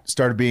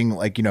started being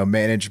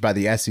managed by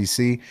the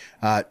SEC.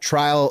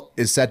 Trial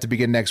is set to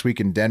begin next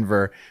week in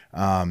Denver.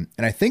 And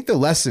I think the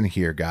lesson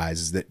here, guys,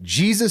 is that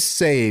Jesus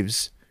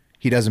saves,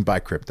 he doesn't buy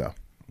crypto.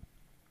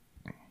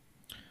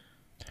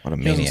 What a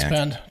maniac. He doesn't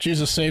spend.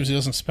 Jesus saves, he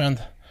doesn't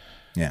spend.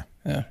 Yeah.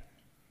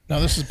 No,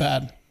 this is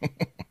bad.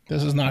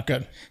 This is not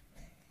good.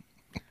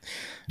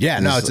 Yeah,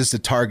 no, it's just a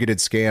targeted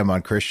scam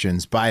on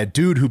Christians by a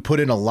dude who put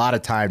in a lot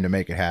of time to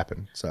make it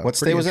happen. So what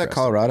state was that?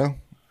 Colorado?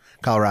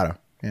 Colorado.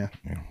 Yeah.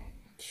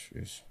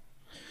 Jeez.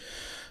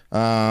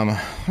 All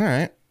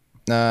right.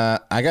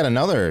 I got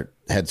another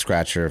head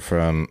scratcher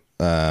from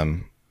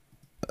a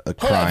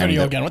crime.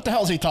 Video again. What the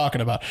hell is he talking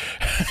about?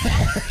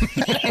 What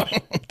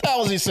the hell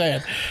was he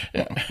saying?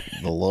 Yeah.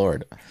 The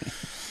Lord.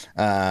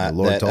 The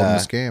Lord told him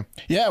to scam.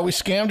 Yeah, we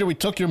scammed you. We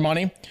took your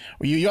money.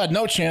 You had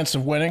no chance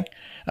of winning.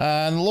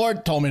 And the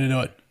Lord told me to do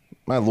it.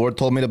 My Lord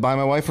told me to buy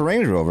my wife a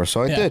Range Rover,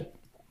 so I did.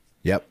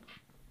 Yep.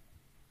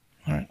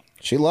 All right.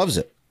 She loves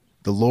it.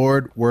 The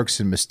Lord works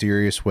in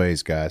mysterious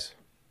ways, guys.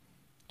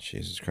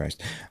 Jesus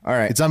Christ. All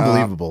right. It's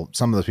unbelievable.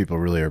 Some of those people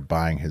really are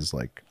buying his,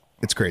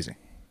 it's crazy.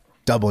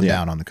 Doubling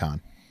down on the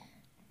con.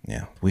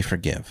 Yeah, we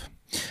forgive.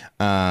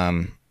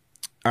 All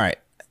right.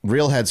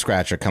 Real head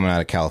scratcher coming out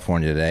of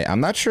California today.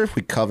 I'm not sure if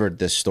we covered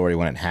this story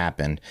when it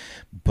happened,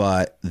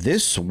 but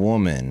this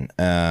woman,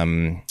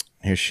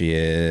 here she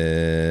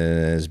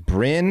is,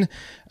 Bryn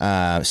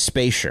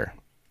Spacer.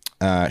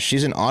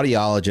 She's an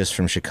audiologist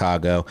from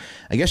Chicago.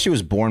 I guess she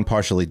was born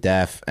partially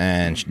deaf,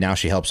 and now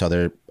she helps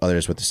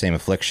others with the same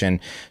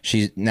affliction.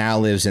 She now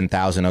lives in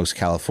Thousand Oaks,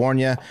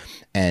 California,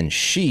 and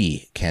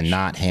she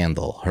cannot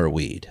handle her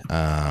weed.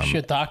 Is she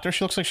a doctor?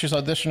 She looks like she's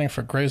auditioning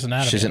for Grey's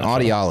Anatomy. She's an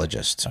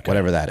audiologist,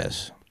 whatever that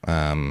is.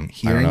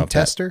 Hearing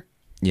tester?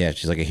 Yeah,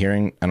 she's like a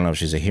hearing. I don't know if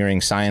she's a hearing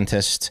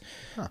scientist,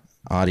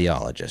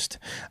 audiologist.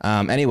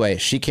 Anyway,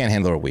 she can't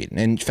handle her weed.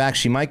 In fact,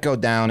 she might go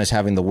down as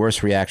having the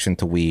worst reaction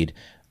to weed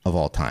of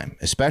all time,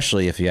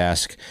 especially if you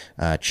ask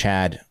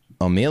Chad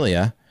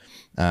O'Melia,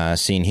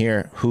 seen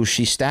here, who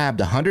she stabbed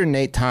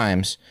 108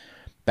 times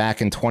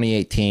back in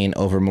 2018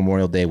 over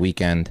Memorial Day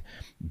weekend.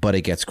 But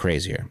it gets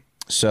crazier.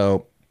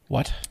 So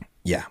what?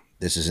 Yeah.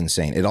 This is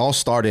insane. It all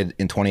started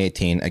in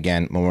 2018,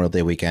 again, Memorial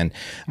Day weekend.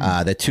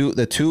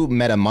 The two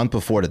met a month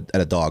before at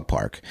a dog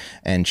park,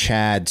 and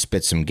Chad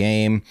spit some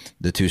game.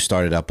 The two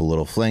started up a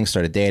little fling,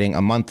 started dating.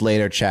 A month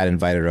later, Chad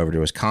invited her over to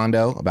his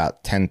condo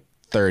about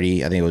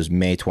 10:30. I think it was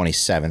May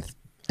 27th.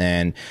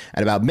 And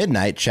at about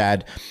midnight,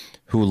 Chad,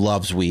 who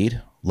loved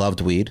weed,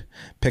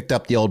 picked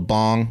up the old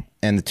bong,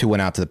 and the two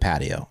went out to the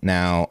patio.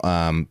 Now,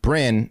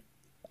 Bryn,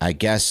 I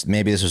guess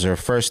maybe this was her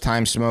first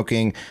time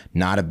smoking,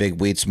 not a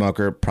big weed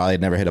smoker, probably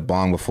had never hit a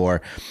bong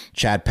before.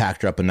 Chad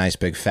packed her up a nice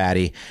big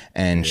fatty,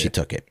 and she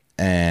took it.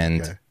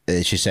 And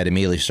she said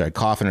immediately she started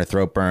coughing, her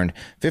throat burned.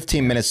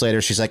 15 minutes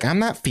later, she's like, I'm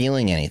not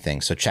feeling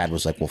anything. So Chad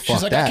was like, well, fuck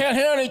she's like, that. I can't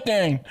hear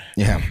anything.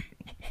 Yeah.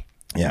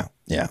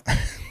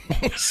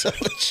 So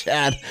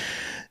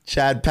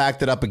Chad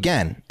packed it up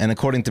again. And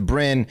according to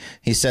Bryn,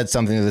 he said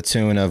something to the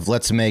tune of,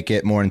 let's make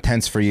it more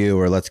intense for you,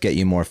 or let's get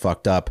you more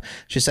fucked up.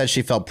 She said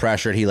she felt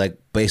pressured. He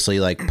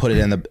basically put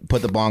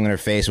the bong in her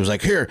face. Was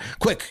like, here,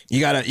 quick, you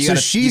gotta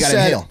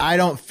inhale. I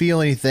don't feel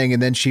anything.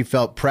 And then she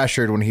felt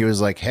pressured when he was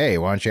like, hey,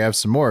 why don't you have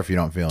some more if you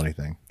don't feel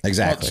anything?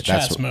 Exactly. Well, it's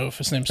Chad's move.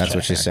 His name's That's Chad.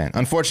 what she's saying.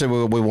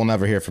 Unfortunately, we will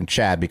never hear from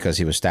Chad because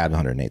he was stabbed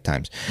 108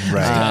 times.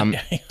 Right.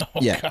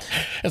 Yeah. God.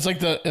 It's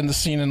like in the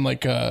scene in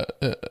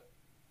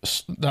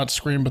not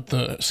Scream, but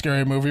the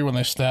Scary Movie when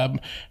they stab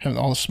him and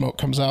all the smoke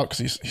comes out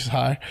because he's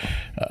high.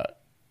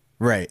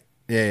 Right.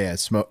 Yeah.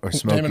 Smokey or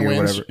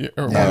Wayans,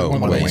 whatever.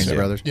 One of the Wayans Wayans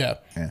brothers. Yeah.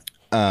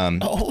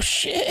 Oh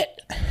shit.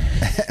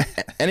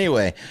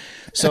 Anyway,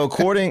 so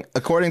according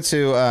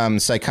to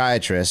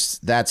psychiatrists,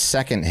 that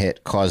second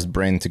hit caused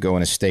Bryn to go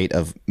in a state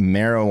of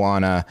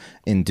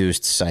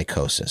marijuana-induced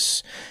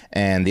psychosis.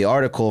 And the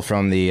article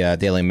from the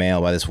Daily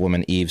Mail by this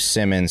woman, Eve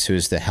Simmons,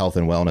 who's the health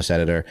and wellness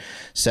editor,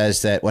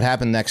 says that what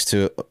happened next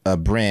to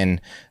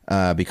Bryn,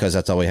 because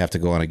that's all we have to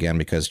go on again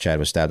because Chad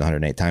was stabbed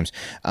 108 times,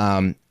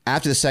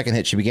 after the second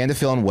hit, she began to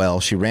feel unwell.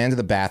 She ran to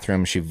the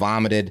bathroom, she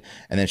vomited,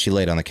 and then she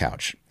laid on the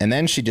couch. And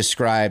then she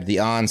described the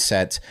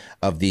onset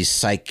of these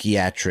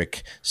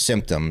psychiatric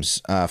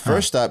symptoms.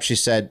 First up, she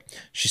said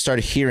she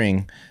started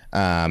hearing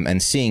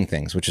and seeing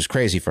things, which is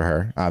crazy for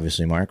her,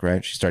 obviously, Mark,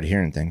 right? She started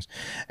hearing things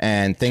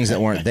and things that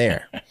weren't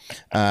there.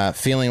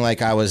 Feeling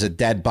like I was a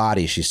dead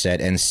body, she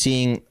said, and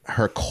seeing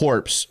her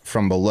corpse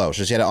from below.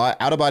 So she had an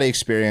out-of-body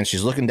experience.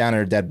 She's looking down at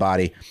her dead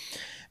body.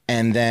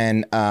 And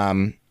then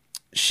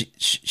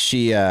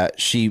she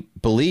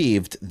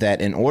believed that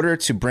in order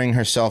to bring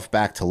herself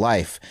back to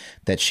life,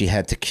 that she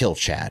had to kill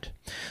Chad.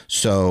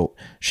 So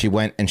she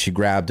went and she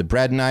grabbed a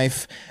bread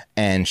knife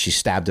and she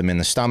stabbed him in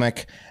the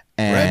stomach.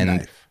 And Bread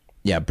knife?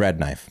 Yeah,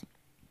 bread knife.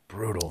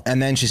 Brutal. And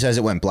then she says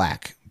it went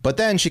black. But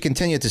then she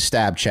continued to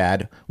stab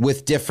Chad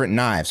with different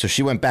knives. So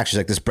she went back. She's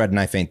like, this bread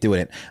knife ain't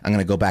doing it. I'm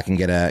going to go back and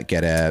get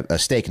a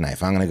steak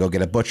knife. I'm going to go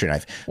get a butcher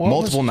knife.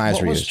 Multiple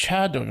knives were used. What was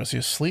Chad doing? Was he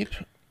asleep?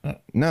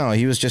 No,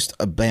 he was just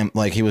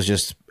he was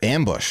just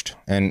ambushed,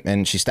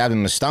 and she stabbed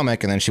him in the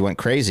stomach, and then she went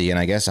crazy. And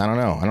I guess I don't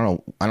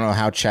know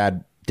how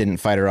Chad didn't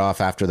fight her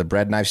off after the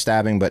bread knife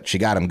stabbing, but she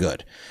got him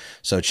good.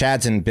 So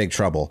Chad's in big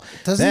trouble.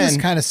 Doesn't this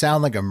kind of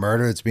sound like a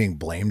murder that's being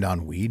blamed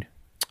on weed?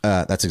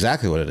 That's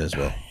exactly what it is,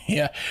 Will.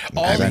 Yeah,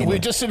 we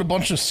just did a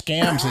bunch of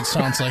scams. It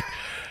sounds like.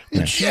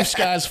 The Chiefs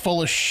guy's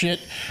full of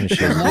shit.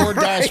 The Lord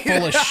guy's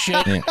full of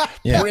shit.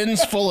 Yeah.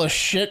 Bryn's full of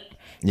shit.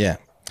 Yeah.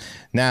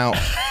 Now,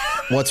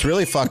 what's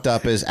really fucked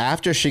up is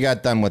after she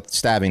got done with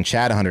stabbing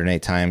Chad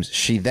 108 times,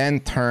 she then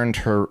turned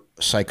her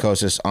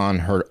psychosis on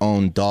her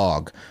own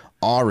dog,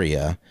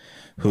 Aria,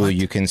 who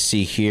you can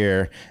see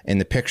here in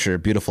the picture,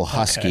 beautiful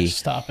husky. Okay,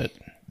 stop it.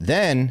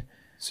 Then...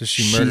 So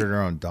she murdered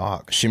her own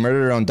dog. She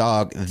murdered her own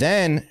dog.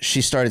 Then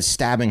she started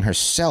stabbing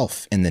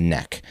herself in the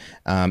neck.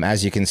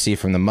 As you can see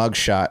from the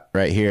mugshot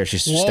right here,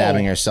 she's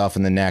stabbing herself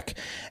in the neck.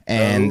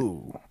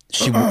 And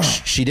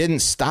she didn't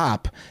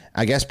stop.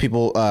 I guess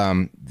people,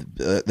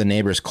 the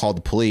neighbors called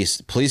the police.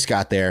 The police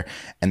got there,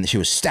 and she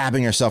was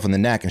stabbing herself in the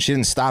neck, and she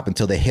didn't stop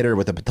until they hit her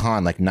with a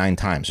baton like 9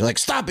 times. They're like,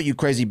 "Stop it, you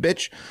crazy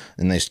bitch!"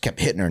 And they just kept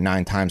hitting her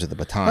 9 times with the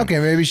baton. Okay,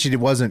 maybe she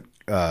wasn't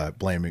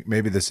blaming.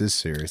 Maybe this is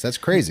serious. That's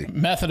crazy.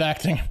 Method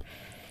acting.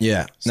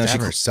 Yeah. No,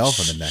 Stab herself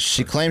in the neck.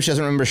 She claims she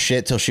doesn't remember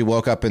shit till she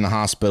woke up in the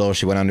hospital.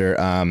 She went under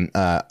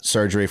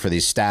surgery for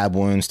these stab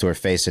wounds to her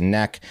face and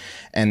neck.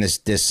 And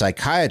this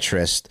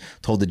psychiatrist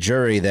told the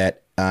jury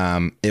that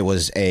it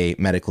was a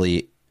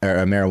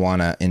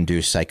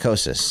marijuana-induced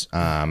psychosis.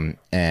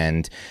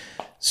 And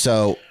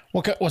so...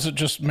 What was it,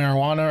 just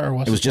marijuana? Or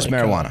was it was just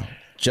like marijuana.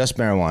 Just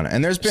marijuana.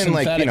 And there's been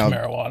synthetic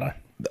marijuana.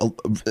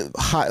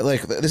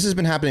 Like this has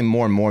been happening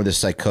more and more, this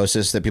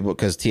psychosis that people,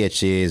 because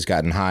THC has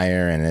gotten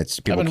higher and it's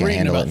people can't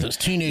handle it. This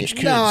teenage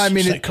kids. No, I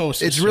mean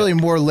psychosis, it's really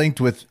more linked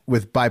with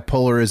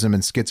bipolarism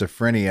and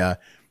schizophrenia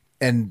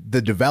and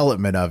the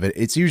development of it.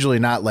 It's usually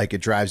not like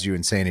it drives you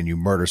insane and you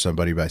murder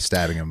somebody by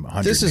stabbing them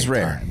 100 This is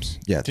rare. times.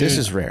 Yeah, dude, this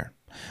is rare.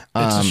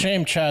 It's a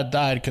shame Chad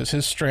died because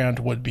his strand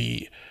would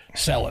be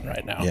selling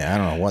right now. Yeah, I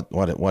don't know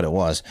what it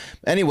was.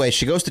 Anyway,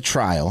 she goes to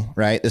trial,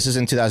 right? This is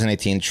in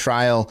 2018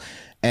 trial.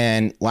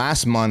 And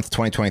last month,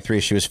 2023,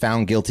 she was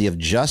found guilty of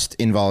just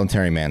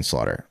involuntary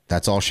manslaughter.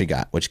 That's all she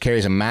got, which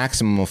carries a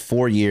maximum of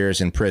 4 years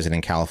in prison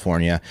in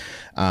California.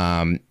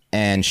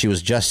 And she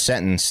was just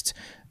sentenced,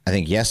 I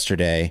think,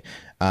 yesterday.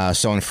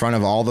 So in front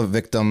of all the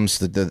victims,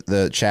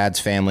 the Chad's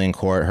family in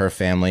court, her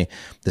family,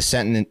 the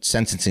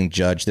sentencing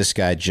judge, this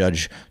guy,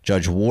 Judge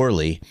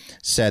Worley,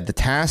 said the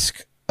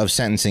task of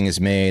sentencing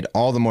is made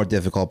all the more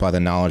difficult by the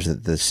knowledge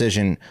that the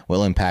decision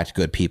will impact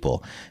good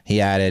people.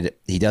 He added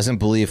he doesn't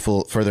believe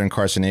further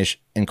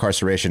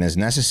incarceration is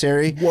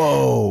necessary.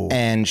 Whoa.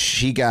 And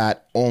she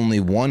got only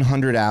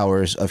 100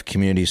 hours of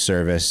community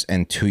service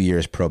and 2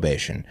 years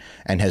probation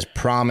and has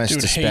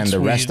promised to spend the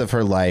rest of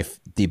her life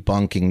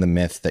debunking the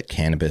myth that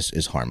cannabis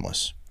is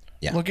harmless.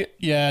 Yeah. Look at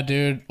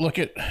him.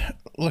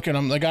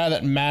 The guy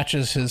that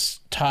matches his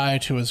tie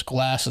to his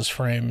glasses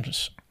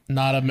frames.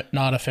 Not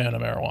a fan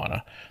of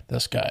marijuana.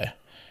 This guy.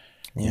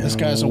 Yeah. This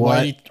guy's a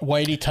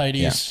whitey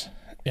tighties.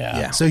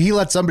 Yeah. So he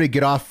let somebody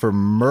get off for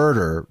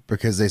murder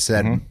because they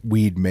said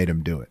weed made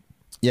him do it.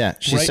 Yeah.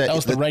 She said that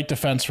was the right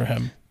defense for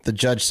him. The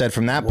judge said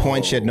from that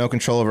point she had no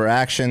control over her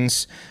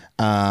actions.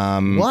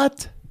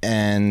 What?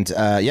 And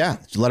let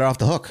her off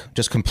the hook.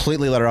 Just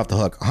completely let her off the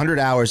hook. 100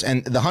 hours,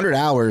 and the 100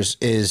 hours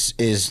is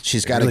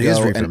she's got to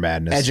go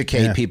and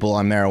educate people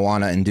on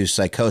marijuana-induced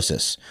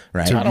psychosis,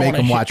 right? To make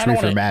them watch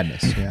Reefer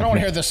Madness. I don't want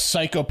to hear this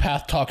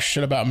psychopath talk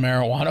shit about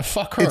marijuana.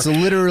 Fuck her. It's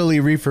literally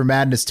Reefer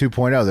Madness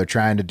 2.0. They're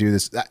trying to do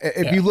this.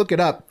 If you look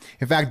it up,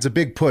 in fact, it's a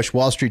big push.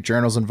 Wall Street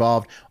Journal's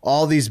involved.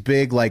 All these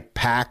big like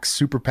PACs,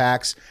 super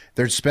PACs,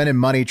 they're spending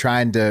money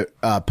trying to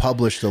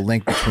publish the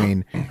link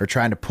between, or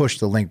trying to push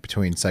the link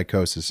between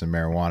psychosis and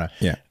marijuana.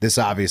 Yeah, this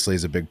obviously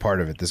is a big part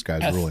of it. This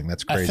guy's ruling.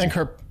 That's crazy.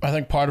 I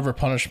think part of her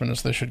punishment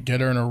is they should get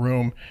her in a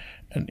room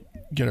and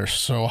get her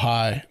so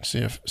high. See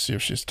if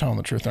she's telling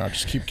the truth or not.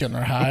 Just keep getting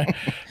her high.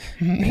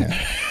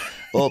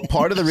 Well,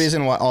 part of the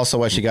reason why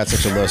she got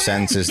such a low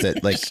sentence is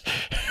that, like,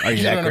 are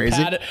you that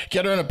crazy?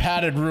 Get her in a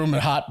padded room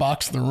and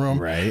hotbox the room.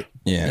 Right.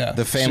 Yeah.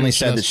 The family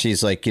said that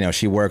she's like,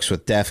 she works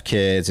with deaf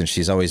kids and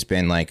she's always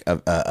been like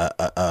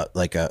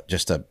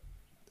just a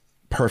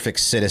perfect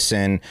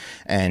citizen,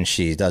 and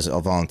she does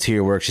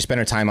volunteer work. She spent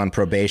her time on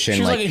probation.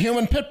 She's like a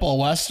human pit bull,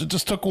 Wes. It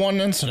just took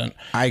one incident.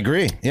 I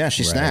agree. Yeah,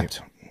 she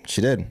snapped. She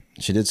did.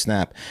 She did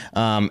snap.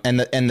 And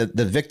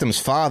the victim's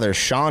father,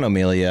 Sean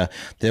Amelia,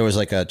 there was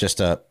like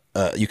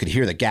you could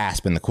hear the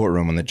gasp in the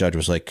courtroom when the judge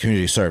was like,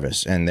 community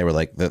service. And they were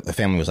like, the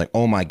family was like,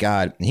 oh my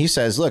God. And he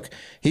says, look,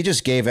 he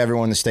just gave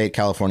everyone in the state of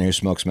California who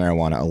smokes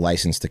marijuana a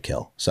license to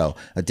kill. So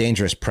a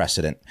dangerous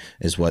precedent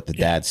is what the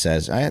dad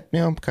says. I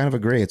kind of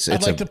agree. It's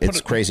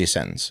a crazy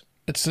sentence.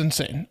 It's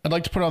insane. I'd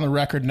like to put on the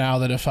record now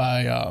that if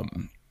I,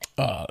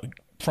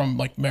 from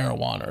like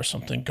marijuana or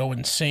something, go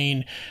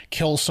insane,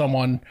 kill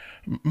someone,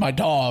 my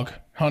dog,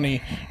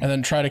 Honey, and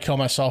then try to kill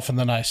myself and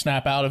then I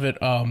snap out of it,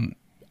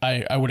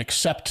 I would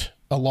accept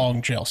a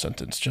long jail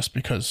sentence just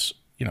because,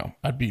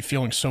 I'd be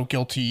feeling so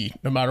guilty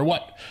no matter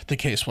what the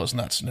case was in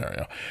that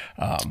scenario.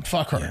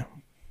 Fuck her.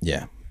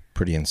 Yeah.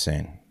 Pretty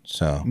insane.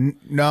 So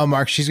no,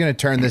 Mark, she's going to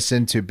turn this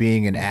into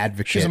being an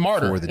advocate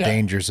for the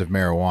dangers of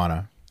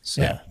marijuana.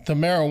 So. Yeah, the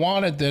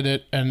marijuana did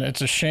it, and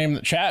it's a shame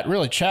that Chad did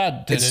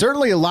it. It's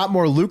certainly a lot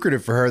more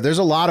lucrative for her. There's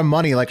a lot of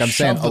money, like I'm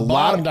saying, a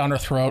lot down her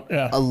throat.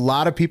 Yeah, a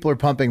lot of people are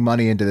pumping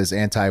money into this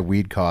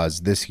anti-weed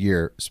cause this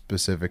year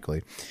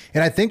specifically,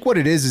 and I think what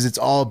it is it's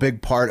all a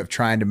big part of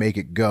trying to make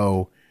it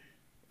go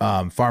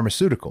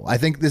pharmaceutical. I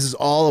think this is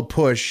all a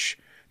push.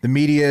 The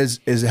media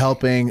is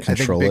helping.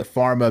 Control I think Big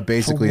Pharma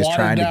basically is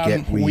trying to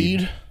get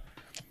weed.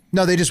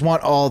 No, they just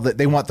want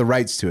they want the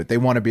rights to it. They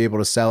want to be able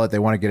to sell it. They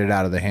want to get it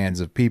out of the hands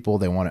of people.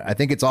 They want to, I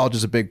think it's all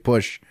just a big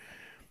push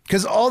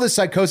because all this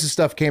psychosis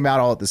stuff came out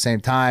all at the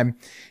same time.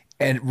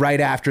 And right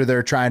after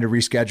they're trying to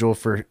reschedule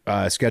for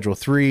Schedule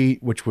 3,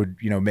 which would,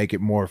 make it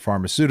more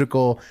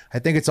pharmaceutical. I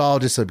think it's all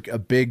just a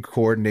big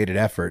coordinated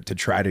effort to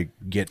try to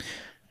get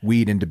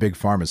weed into Big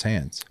Pharma's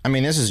hands. I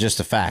mean, this is just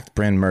a fact.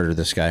 Bryn murdered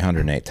this guy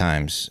 108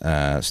 times,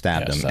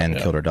 stabbed him, and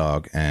killed her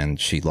dog, and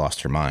she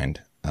lost her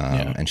mind.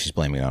 And she's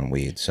blaming it on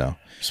weed. So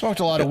smoked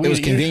a lot of weed. It was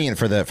convenient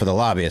for the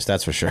lobbyists,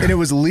 that's for sure. And it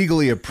was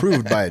legally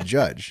approved by a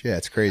judge. Yeah,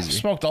 it's crazy.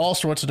 Smoked all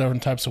sorts of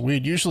different types of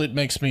weed. Usually, it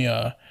makes me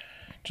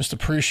just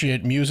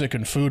appreciate music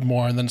and food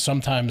more, and then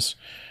sometimes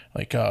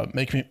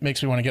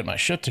makes me want to get my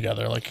shit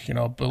together.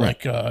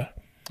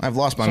 I've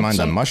lost my mind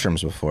on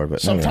mushrooms before,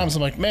 but sometimes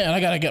I'm like, man,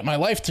 I got to get my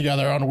life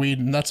together on weed,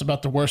 and that's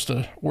about the worst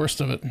of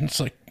it. And it's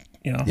like,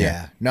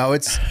 Yeah. No,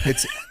 it's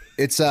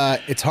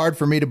hard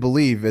for me to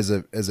believe as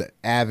an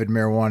avid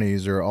marijuana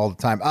user all the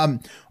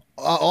time.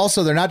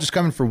 Also, they're not just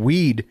coming for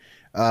weed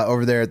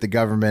over there at the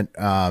government.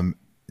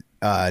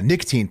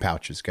 Nicotine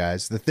pouches,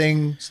 guys, the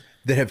things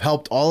that have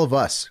helped all of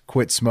us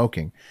quit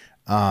smoking.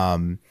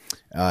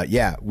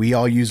 We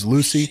all use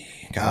Lucy,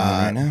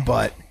 right now.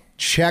 But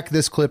check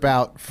this clip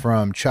out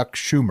from Chuck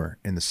Schumer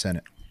in the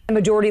Senate.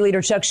 Majority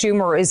Leader Chuck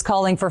Schumer is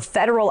calling for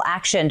federal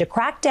action to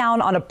crack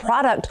down on a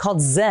product called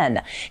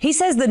Zyn. He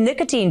says the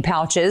nicotine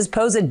pouches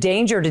pose a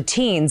danger to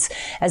teens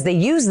as they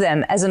use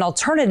them as an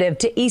alternative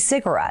to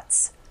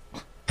e-cigarettes.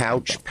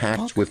 Pouch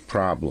packed with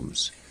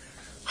problems,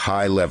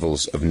 high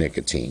levels of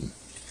nicotine.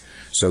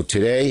 So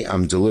today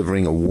I'm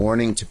delivering a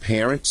warning to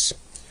parents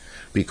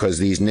because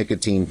these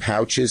nicotine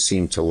pouches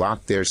seem to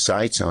lock their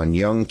sights on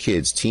young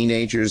kids,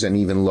 teenagers, and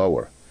even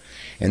lower,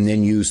 and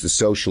then use the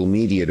social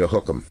media to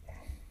hook them.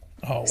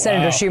 Oh, wow.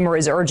 Senator Schumer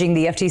is urging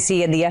the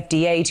FTC and the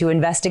FDA to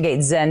investigate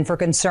Zyn for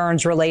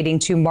concerns relating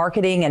to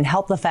marketing and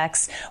health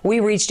effects. We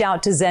reached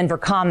out to Zyn for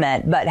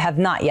comment, but have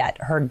not yet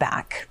heard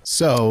back.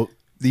 So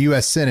the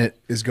U.S. Senate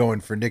is going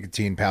for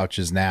nicotine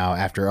pouches now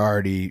after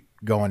already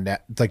going down,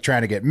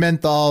 trying to get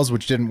menthols,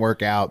 which didn't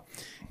work out.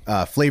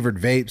 Flavored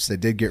vapes they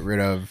did get rid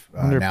of.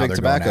 Now Big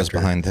Tobacco's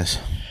behind this.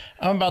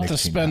 I'm about to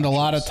spend a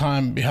lot of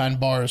time behind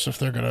bars if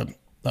they're going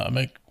to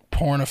make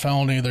porn a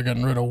felony. They're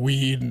getting rid of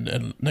weed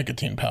and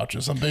nicotine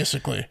pouches. I'm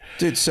basically,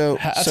 dude.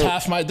 That's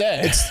half my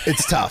day.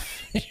 It's tough.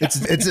 Yeah.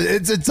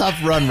 It's a tough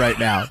run right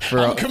now.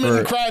 I'm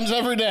committing crimes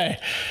every day.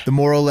 The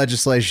moral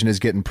legislation is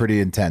getting pretty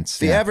intense.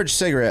 The average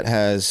cigarette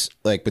has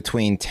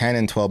between 10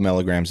 and 12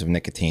 milligrams of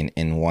nicotine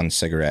in one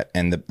cigarette,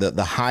 and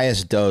the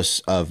highest dose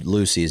of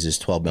Lucy's is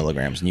 12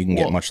 milligrams, and you can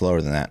get much lower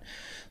than that.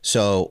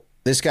 So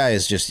this guy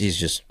is he's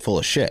just full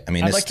of shit. I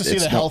mean, I'd like to see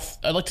the health.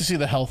 I'd like to see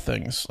the health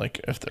things,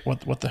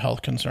 what the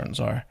health concerns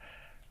are.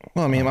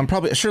 Well, I mean, I'm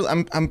probably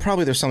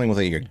there's something with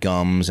your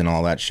gums and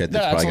all that shit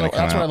that's probably going to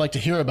come out. That's what I'd like to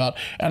hear about.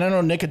 And I know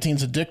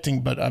nicotine's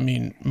addicting, but I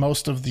mean,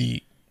 most of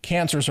the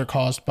cancers are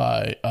caused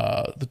by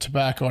the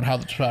tobacco and how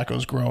the tobacco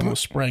is grown with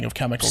spraying of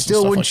chemicals. Still,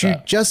 and stuff wouldn't like you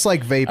that. just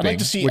like vaping? I'd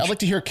like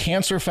to hear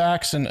cancer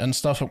facts and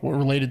stuff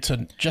related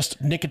to just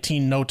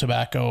nicotine, no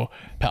tobacco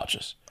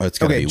pouches. Oh,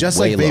 it's okay, just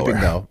like vaping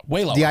though.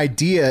 Way lower. The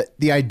idea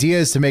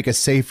is to make a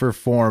safer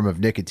form of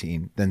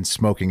nicotine than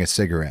smoking a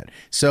cigarette.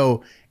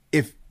 So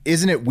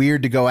isn't it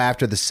weird to go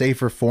after the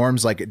safer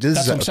forms? Like this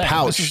is a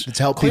pouch that's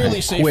helped people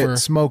quit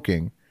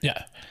smoking.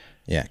 Yeah.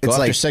 Yeah. Go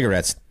after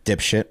cigarettes,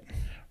 dipshit.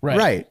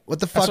 Right. What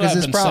the fuck is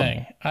this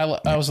problem?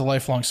 I was a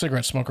lifelong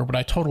cigarette smoker, but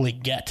I totally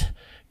get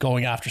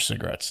going after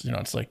cigarettes.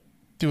 It's like,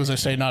 do as I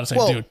say, not as I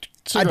do.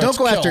 I don't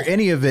go after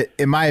any of it,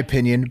 in my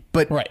opinion.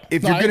 But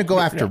if you're going to go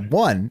after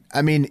one,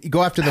 I mean,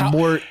 go after the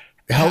more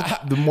health.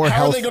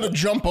 How are they going to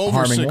jump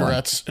over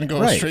cigarettes and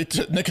go straight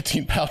to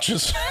nicotine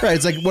pouches? Right.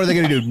 It's like, what are they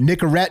going to do?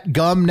 Nicorette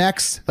gum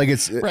next? Like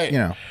it's right. I'm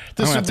going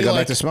to have to go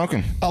back to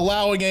smoking.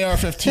 Allowing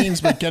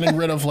AR-15s, but getting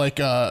rid of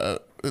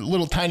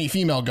little tiny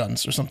female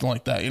guns or something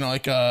like that.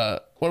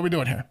 What are we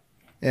doing here?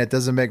 Yeah, it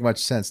doesn't make much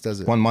sense,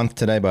 does it? 1 month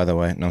today, by the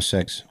way. No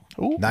 6.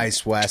 Ooh.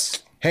 Nice,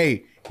 Wes.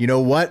 Hey, you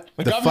know what?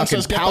 The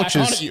fucking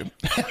pouches.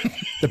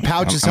 The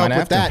pouches help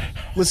with that.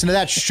 Listen to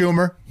that,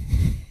 Schumer.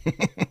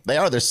 They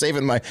are. They're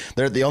saving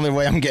they're the only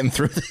way I'm getting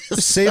through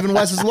this. Saving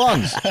Wes's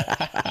lungs.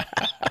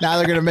 Now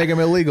they're going to make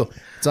them illegal.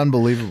 It's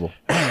unbelievable.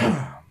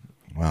 Wow.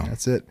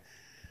 That's it.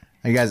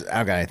 You guys, I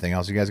don't got anything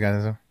else. You guys got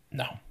anything?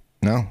 No.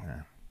 Yeah.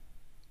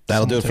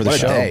 That'll do it for the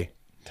show. Day.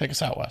 Take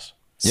us out, Wes.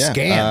 Yeah.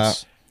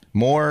 Scams.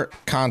 More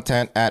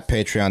content at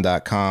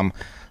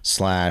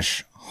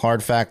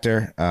patreon.com/Hard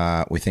Factor.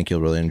 We think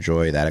you'll really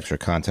enjoy that extra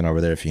content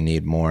over there if you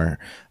need more.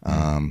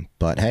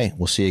 But hey,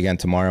 we'll see you again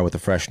tomorrow with a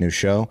fresh new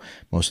show.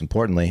 Most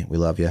importantly, we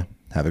love you.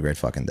 Have a great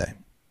fucking day.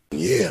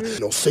 Yeah.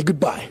 Say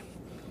goodbye.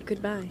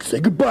 Goodbye.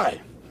 Say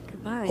goodbye.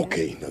 Goodbye.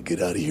 Okay, now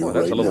get out of here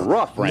that's a little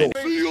rough, Randy.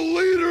 See you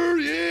later.